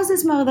 how's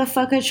this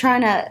motherfucker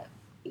trying to,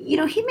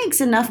 he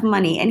makes enough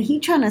money and he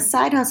trying to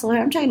side hustle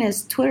here. I'm checking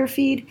his Twitter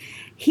feed.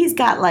 He's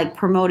got like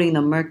promoting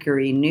the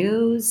Mercury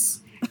News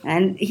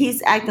and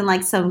he's acting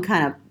like some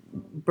kind of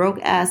broke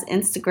ass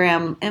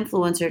Instagram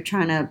influencer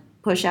trying to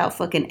push out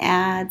fucking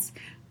ads.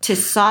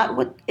 Tissot,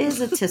 what is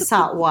a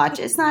Tissot watch?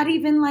 It's not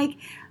even like,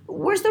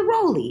 where's the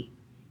Rolly?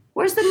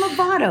 Where's the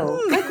Movado?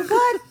 Like,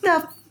 what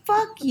the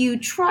fuck, you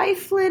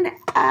trifling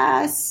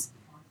ass.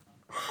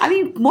 I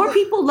mean, more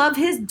people love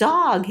his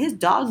dog. His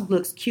dog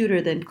looks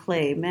cuter than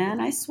Clay, man.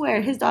 I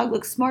swear, his dog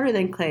looks smarter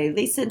than Clay.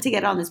 They sit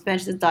together on this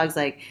bench. This dog's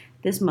like,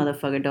 this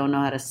motherfucker don't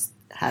know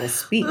how to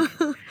speak.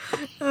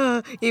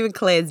 Even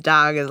Clay's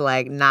dog is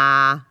like,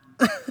 nah.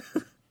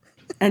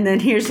 And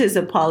then here's his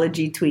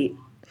apology tweet.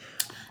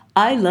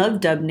 I love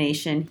Dub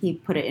Nation. He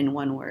put it in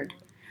one word.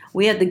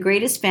 We have the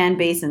greatest fan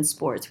base in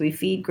sports. We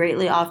feed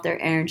greatly off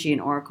their energy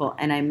and oracle,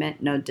 and I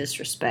meant no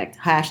disrespect.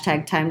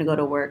 Hashtag time to go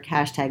to work.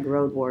 Hashtag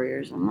road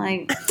warriors. I'm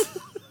like,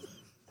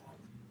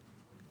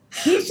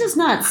 he's just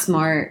not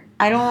smart.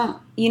 I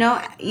don't,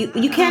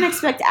 you can't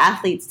expect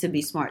athletes to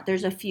be smart.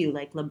 There's a few,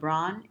 like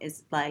LeBron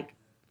is like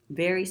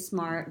very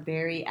smart,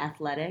 very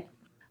athletic,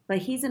 but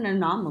he's an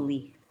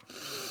anomaly.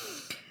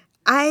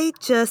 I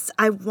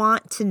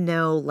want to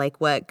know like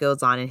what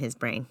goes on in his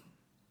brain.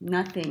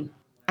 Nothing.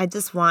 I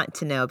just want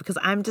to know because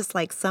I'm just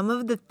like some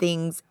of the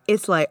things.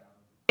 It's like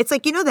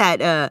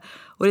that.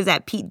 What is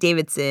that Pete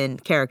Davidson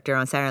character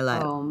on Saturday Night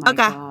Live? Oh my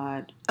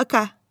god.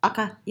 Okay.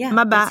 Yeah,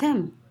 my bad. That's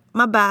him.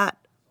 My bad.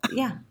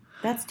 Yeah,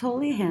 that's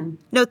totally him.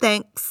 No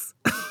thanks.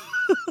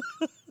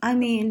 I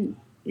mean,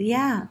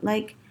 yeah,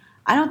 like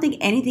I don't think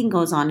anything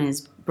goes on in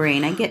his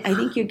brain. I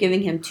think you're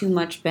giving him too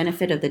much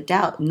benefit of the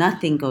doubt.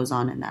 Nothing goes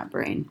on in that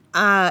brain.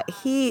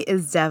 He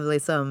is definitely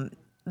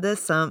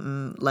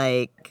something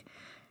like.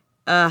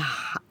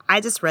 I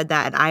just read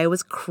that and I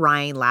was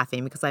crying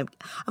laughing because I'm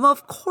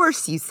of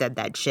course you said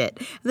that shit.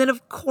 And then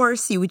of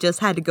course you just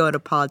had to go and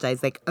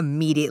apologize like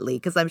immediately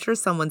because I'm sure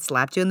someone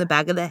slapped you in the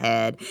back of the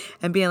head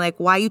and being like,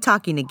 why are you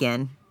talking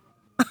again?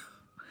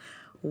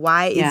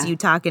 Why is you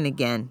talking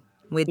again?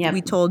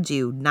 We told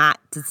you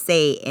not to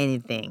say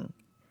anything.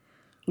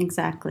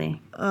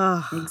 Exactly.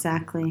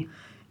 Exactly.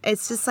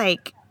 It's just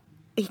like,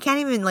 he can't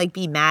even like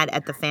be mad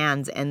at the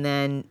fans and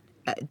then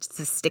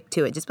just stick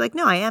to it. Just be like,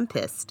 no, I am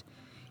pissed.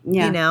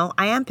 Yeah.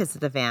 I am pissed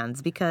at the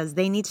fans because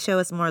they need to show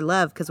us more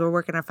love because we're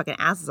working our fucking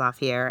asses off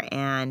here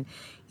and,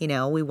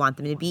 we want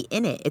them to be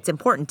in it. It's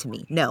important to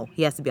me. No,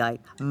 he has to be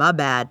like, my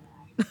bad.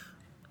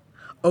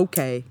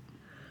 Okay.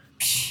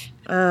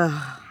 I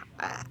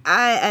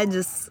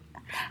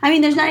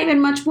mean, there's not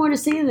even much more to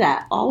say to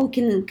that. All we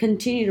can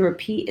continue to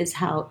repeat is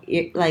how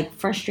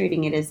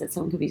frustrating it is that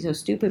someone could be so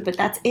stupid, but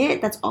that's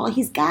it. That's all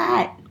he's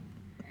got.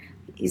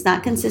 He's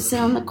not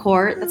consistent on the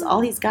court. That's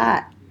all he's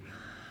got.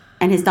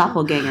 And his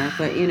doppelganger,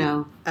 but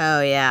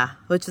Oh, yeah.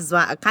 Which is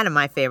kind of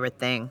my favorite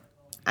thing.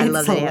 I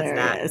love that he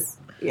has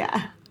that.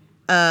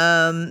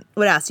 Yeah.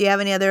 What else? Do you have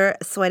any other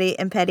sweaty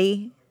and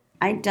petty?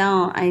 I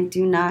don't. I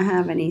do not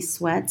have any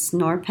sweats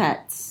nor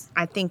pets.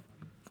 I think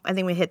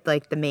we hit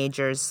like the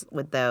majors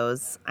with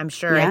those. I'm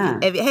sure. Yeah.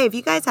 If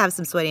you guys have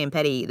some sweaty and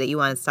petty that you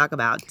want us to talk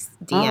about,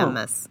 DM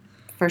us.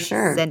 For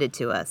sure. Send it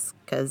to us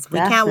because we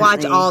can't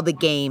watch all the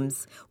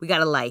games. We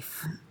got a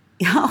life.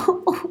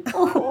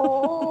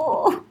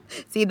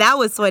 See, that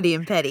was sweaty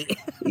and petty.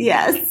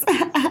 Yes.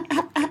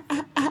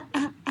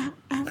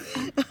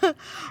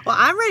 Well,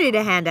 I'm ready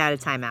to hand out a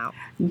timeout.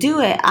 Do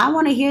it. I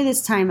want to hear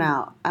this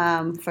timeout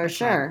for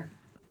sure.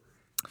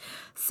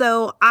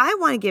 So I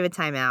want to give a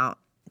timeout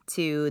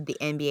to the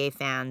NBA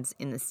fans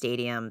in the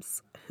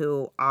stadiums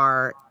who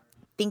are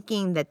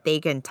thinking that they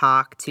can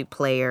talk to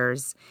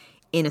players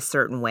in a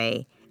certain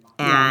way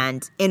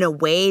and in a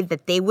way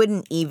that they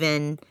wouldn't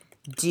even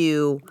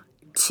do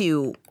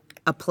to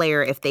a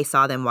player if they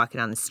saw them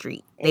walking on the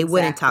street. They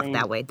wouldn't talk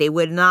that way. They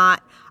would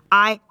not,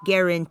 I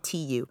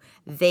guarantee you,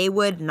 they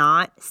would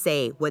not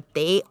say what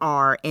they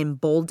are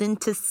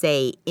emboldened to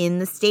say in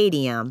the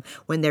stadium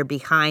when they're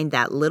behind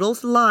that little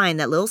line,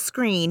 that little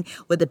screen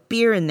with a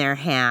beer in their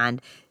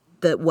hand,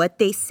 what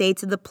they say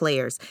to the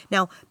players.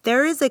 Now,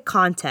 there is a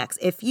context.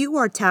 If you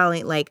are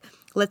telling, like,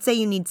 let's say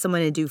you need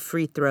someone to do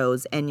free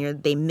throws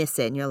and they miss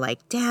it and you're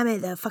like, damn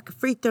it, the fucking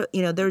free throw.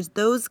 There's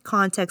those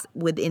contexts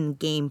within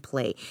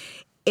gameplay.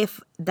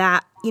 If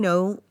that,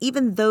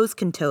 even those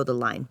can toe the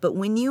line. But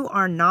when you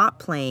are not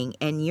playing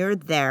and you're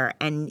there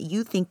and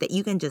you think that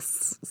you can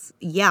just,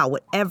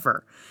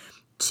 whatever,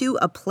 to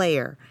a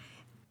player,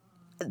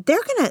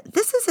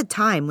 this is a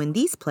time when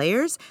these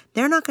players,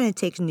 they're not going to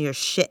take your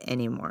shit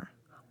anymore.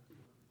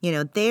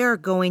 They are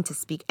going to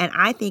speak. And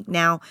I think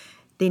now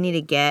they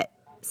need to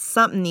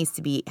something needs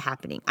to be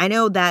happening. I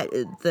know that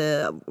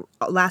the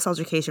last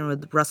altercation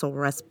with Russell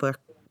Westbrook,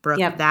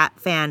 that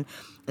fan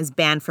is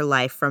banned for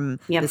life from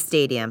the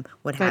stadium,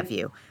 have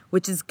you,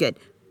 which is good.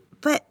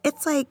 But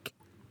it's like,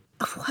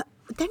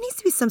 there needs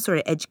to be some sort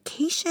of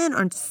education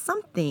or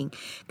something.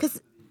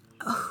 Because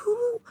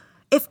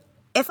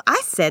if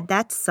I said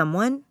that to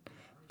someone,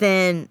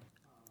 then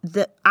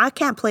I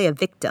can't play a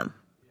victim.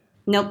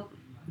 Nope.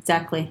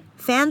 Exactly.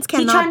 Fans He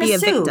trying cannot to be a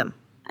sue. victim.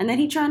 And then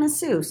he trying to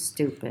sue.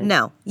 Stupid.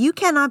 No, you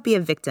cannot be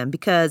a victim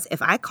because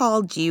if I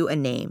called you a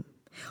name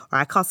or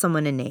I call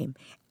someone a name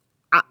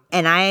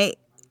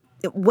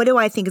what do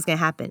I think is going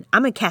to happen?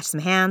 I'm going to catch some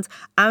hands.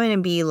 I'm going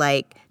to be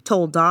like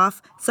told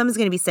off. Something's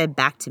going to be said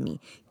back to me.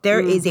 There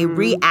is a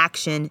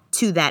reaction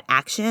to that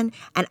action,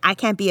 and I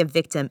can't be a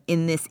victim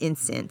in this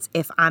instance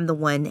if I'm the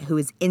one who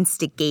is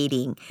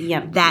instigating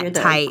that you're the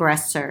type.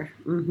 aggressor.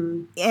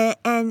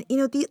 And you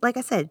know, like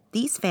I said,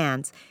 these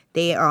fans,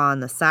 they are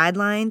on the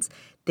sidelines.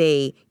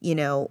 They, you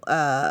know,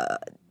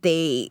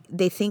 they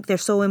think they're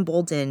so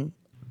emboldened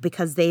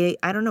because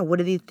I don't know, what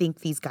do they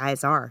think these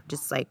guys are?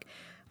 Just like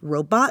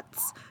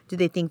robots? Do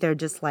they think they're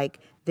just like,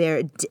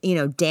 you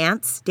know,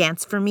 dance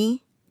for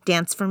me,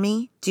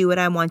 do what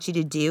I want you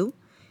to do?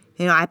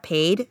 You know, I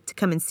paid to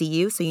come and see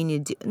you, so you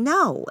need to do.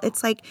 No,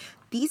 it's like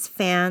these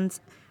fans,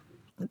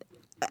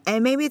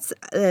 and maybe it's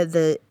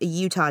the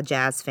Utah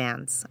Jazz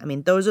fans. I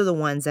mean, those are the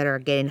ones that are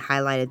getting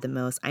highlighted the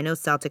most. I know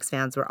Celtics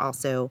fans were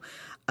also,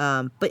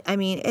 but I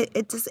mean,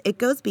 it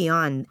goes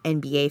beyond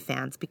NBA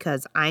fans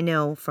because I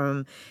know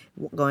from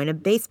going to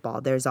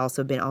baseball, there's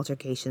also been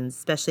altercations,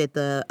 especially at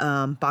the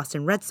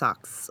Boston Red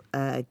Sox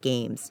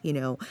games. You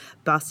know,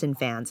 Boston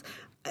fans.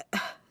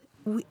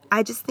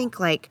 I just think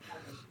like,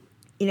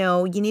 you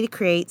know, you need to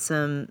create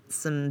some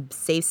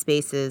safe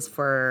spaces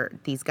for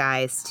these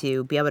guys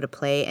to be able to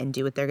play and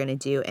do what they're going to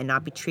do and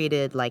not be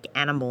treated like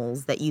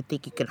animals that you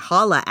think you can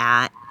holla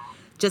at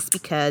just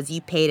because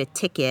you paid a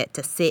ticket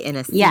to sit in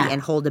a seat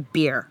and hold a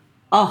beer.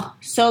 Oh,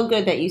 so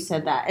good that you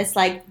said that. It's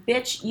like,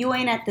 bitch, you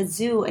ain't at the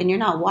zoo and you're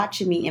not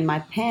watching me in my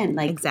pen.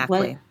 Like, exactly.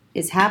 What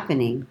is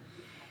happening?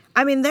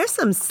 I mean, there's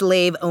some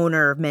slave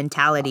owner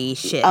mentality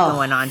shit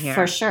going on here.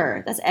 For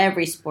sure. That's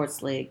every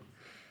sports league.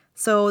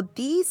 So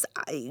we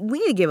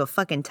need to give a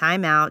fucking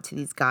timeout to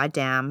these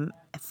goddamn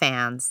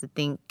fans that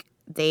think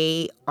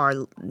they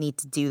need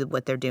to do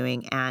what they're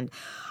doing. And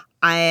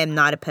I am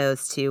not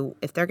opposed to,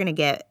 if they're going to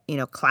get, you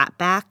know, clap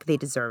back, they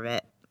deserve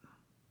it.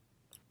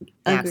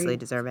 They absolutely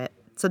deserve it.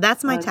 So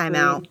that's my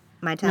timeout.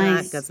 My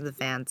timeout goes to the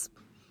fans.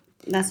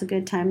 That's a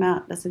good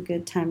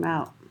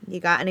timeout. You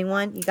got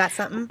anyone? You got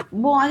something?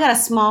 Well, I got a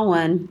small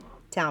one.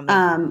 Tell me.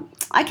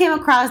 I came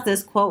across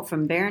this quote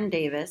from Baron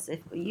Davis. If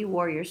you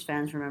Warriors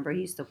fans remember,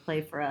 he used to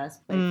play for us,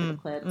 play for the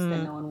Clips.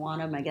 Then no one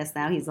wanted him. I guess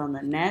now he's on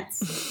the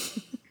Nets.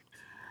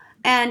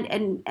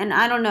 and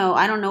I don't know.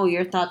 I don't know what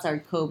your thoughts are,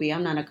 Kobe.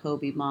 I'm not a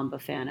Kobe Mamba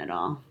fan at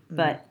all.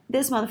 But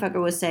this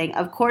motherfucker was saying,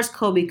 of course,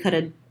 Kobe could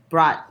have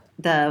brought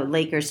the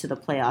Lakers to the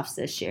playoffs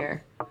this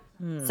year.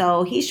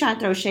 So he's trying to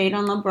throw shade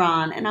on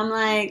LeBron, and I'm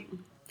like,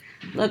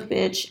 look,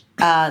 bitch,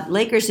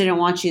 Lakers didn't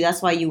want you.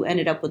 That's why you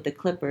ended up with the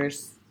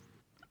Clippers.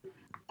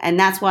 And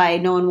that's why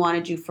no one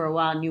wanted you for a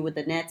while, and you with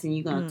the Nets, and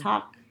you're going to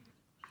talk.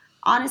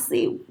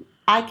 Honestly,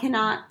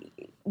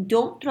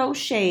 don't throw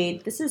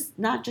shade. This is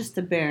not just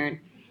a Baron.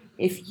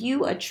 If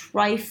you a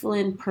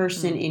trifling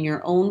person in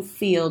your own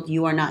field,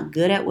 you are not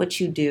good at what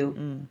you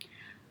do.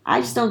 I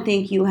just don't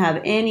think you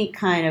have any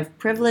kind of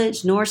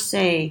privilege nor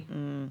say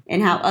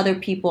in how other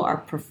people are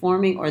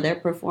performing or their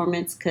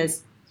performance,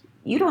 because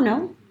you don't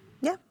know.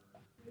 Yeah.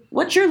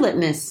 What's your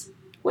litmus?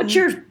 What's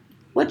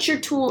your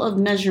tool of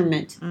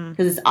measurement?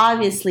 Because it's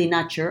obviously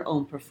not your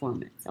own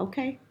performance.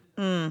 Okay.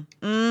 That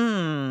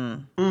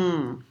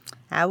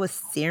was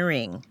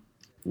searing.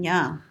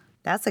 Yeah.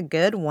 That's a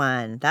good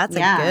one. That's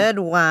a good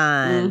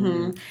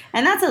one.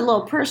 And that's a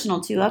little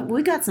personal too.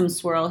 We got some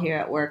swirl here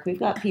at work. We've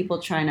got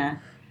people trying to.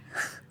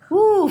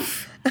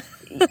 Oof.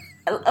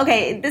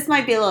 Okay, this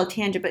might be a little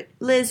tangent, but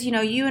Liz, you know,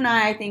 you and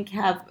I think,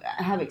 have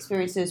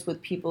experiences with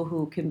people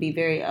who can be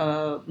very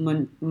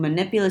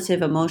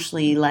manipulative,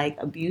 emotionally, like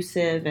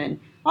abusive, and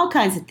all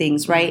kinds of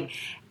things, right?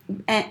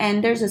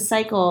 And there's a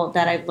cycle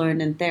that I've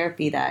learned in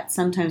therapy that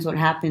sometimes what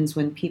happens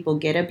when people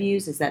get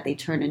abused is that they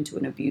turn into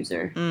an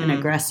abuser, an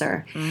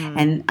aggressor.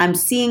 And I'm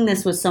seeing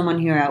this with someone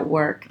here at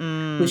work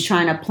who's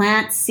trying to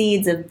plant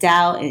seeds of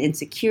doubt and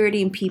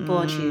insecurity in people,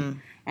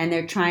 and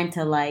they're trying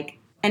to like.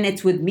 And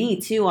it's with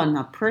me, too, on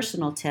a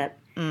personal tip.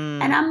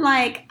 And I'm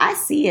like, I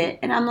see it.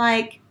 And I'm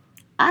like,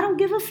 I don't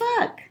give a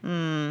fuck.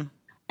 And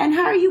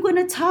how are you going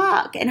to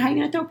talk? And how are you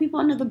going to throw people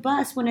under the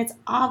bus when it's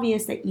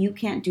obvious that you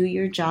can't do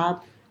your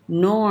job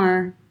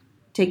nor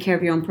take care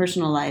of your own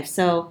personal life?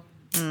 So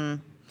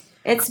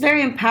it's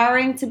very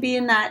empowering to be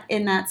in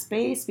that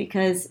space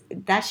because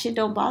that shit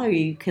don't bother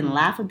you. You can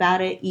laugh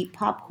about it, eat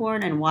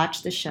popcorn, and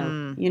watch the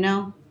show, you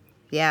know?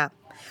 Yeah.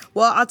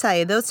 Well, I'll tell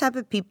you, those type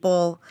of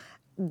people...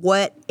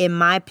 What, in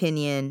my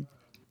opinion,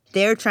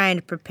 they're trying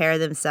to prepare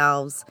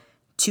themselves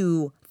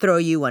to throw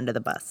you under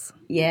the bus.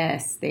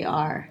 Yes, they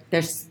are.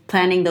 They're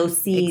planting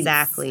those seeds.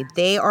 Exactly.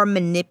 They are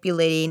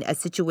manipulating a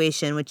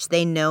situation which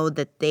they know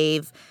that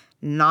they're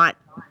not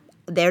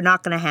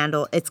going to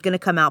handle. It's going to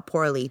come out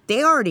poorly.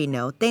 They already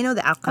know. They know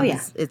the outcome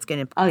it's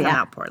going to come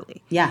out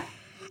poorly. Yeah.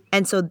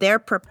 And so they're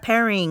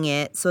preparing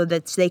it so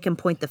that they can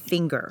point the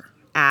finger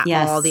at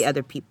all the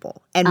other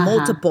people and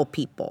multiple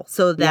people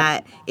so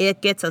that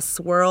it gets a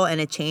swirl and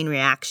a chain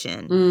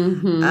reaction.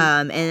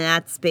 And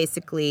that's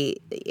basically,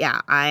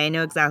 I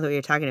know exactly what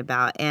you're talking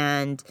about.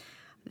 And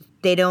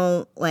they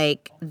don't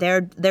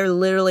they're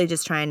literally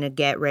just trying to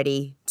get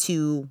ready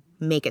to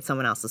make it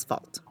someone else's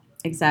fault.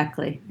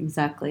 Exactly.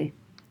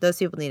 Those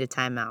people need a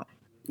timeout.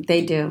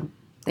 They do.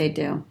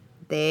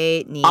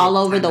 They need all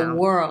over the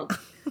world.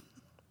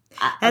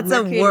 That's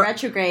Mercury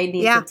retrograde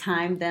needs to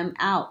time them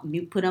out.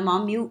 You put them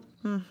on mute.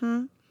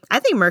 I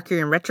think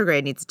Mercury in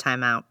retrograde needs a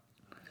timeout.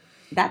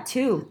 That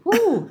too.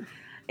 Ooh,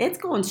 it's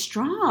going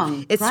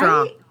strong. It's right?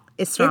 strong.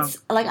 It's strong.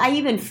 It's like I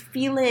even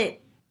feel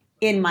it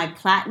in my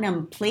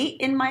platinum plate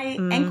in my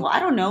ankle. I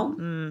don't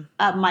know.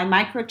 My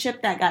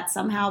microchip that got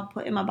somehow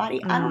put in my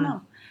body. I don't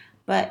know.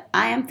 But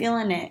I am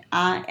feeling it.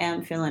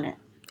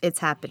 It's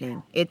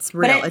happening. It's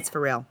real. It's for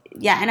real.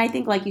 Yeah, and I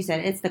think, like you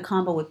said, it's the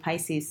combo with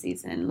Pisces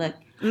season. Look,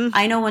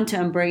 I know when to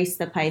embrace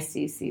the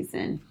Pisces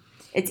season.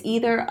 It's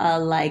either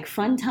a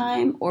fun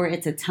time or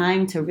it's a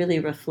time to really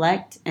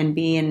reflect and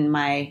be in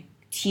my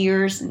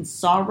tears and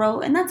sorrow,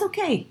 and that's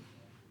okay.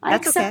 I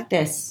accept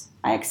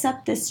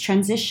this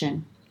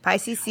transition.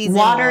 Pisces season.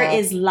 Water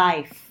is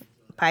life.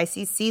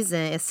 Pisces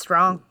season is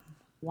strong.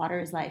 Water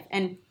is life.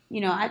 And,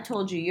 I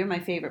told you, you're my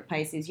favorite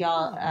Pisces.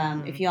 Y'all,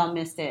 if y'all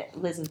missed it,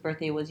 Liz's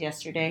birthday was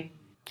yesterday.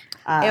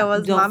 It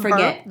was my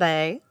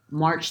birthday.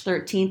 March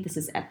 13th. This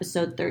is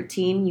episode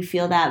 13. You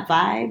feel that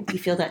vibe. You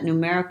feel that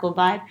numerical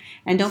vibe.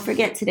 And don't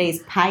forget,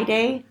 today's Pi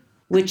Day,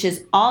 which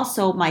is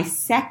also my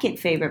second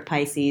favorite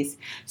Pisces.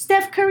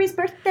 Steph Curry's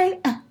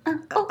birthday.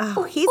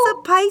 He's a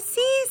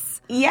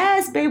Pisces?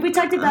 Yes, babe. We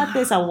talked about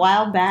this a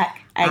while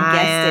back. I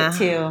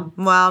guessed it too.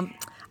 Well,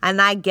 and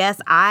I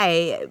guess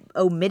I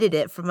omitted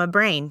it from my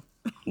brain.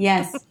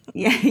 Yes.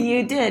 Yeah,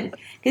 you did.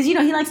 Because, he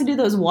likes to do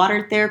those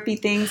water therapy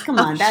things. Come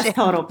on. That's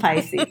total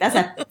Pisces.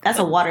 That's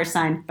a water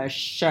sign for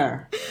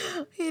sure.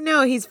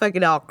 He's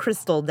fucking all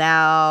crystalled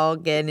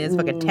out, getting his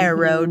fucking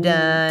tarot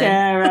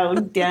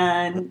done.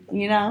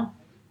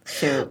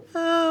 Shoot.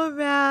 Oh,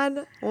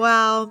 man.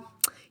 Well,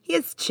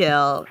 he's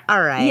chill.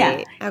 All right.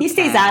 Yeah. Okay. He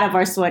stays out of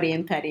our sweaty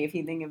and petty if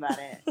you think about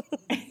it.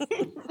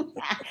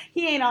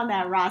 He ain't on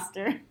that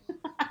roster.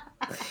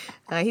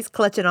 He's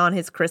clutching on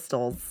his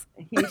crystals.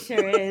 He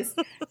sure is.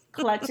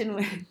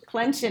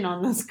 Clenching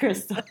on those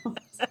crystals.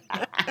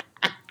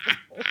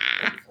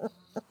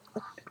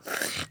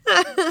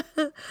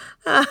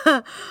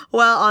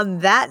 Well, on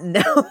that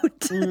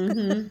note,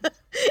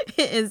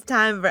 it is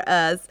time for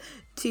us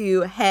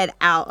to head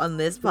out on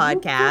this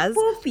podcast.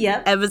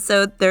 Yep.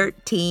 Episode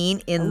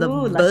 13 in the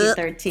books. Lucky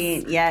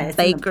 13. Yes.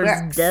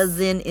 Baker's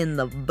dozen in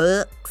the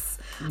books.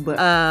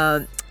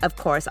 Of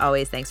course,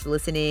 always thanks for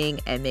listening,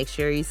 and make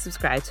sure you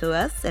subscribe to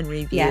us and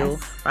review. Yes.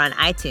 We're on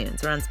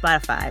iTunes. We're on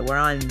Spotify. We're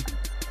on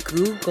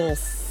Google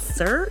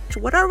Search.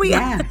 What are we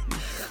on?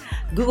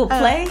 Google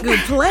Play. Google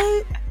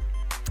Play.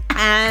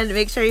 And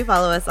make sure you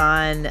follow us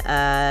on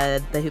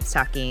the Hoops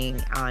Talking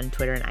on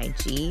Twitter and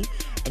IG.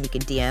 And you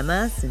can DM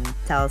us and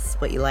tell us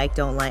what you like,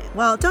 don't like.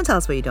 Well, don't tell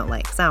us what you don't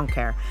like, because I don't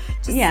care.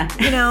 Just,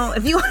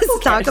 if you want us to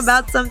talk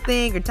about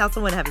something or tell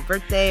someone happy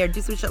birthday or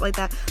do some shit like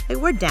that,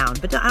 we're down.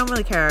 But I don't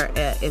really care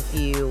if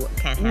you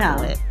can't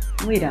handle it.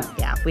 We don't.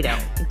 Yeah, we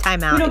don't.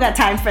 Time out. We don't got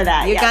time for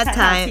that. You got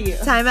time.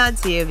 Time out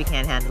to you if you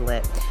can't handle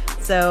it.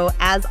 So,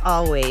 as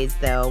always,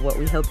 though, what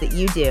we hope that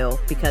you do,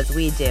 because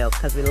we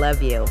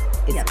love you,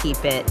 is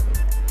keep it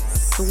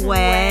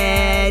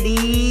sweaty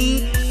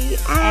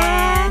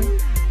and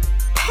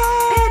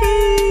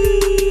petty.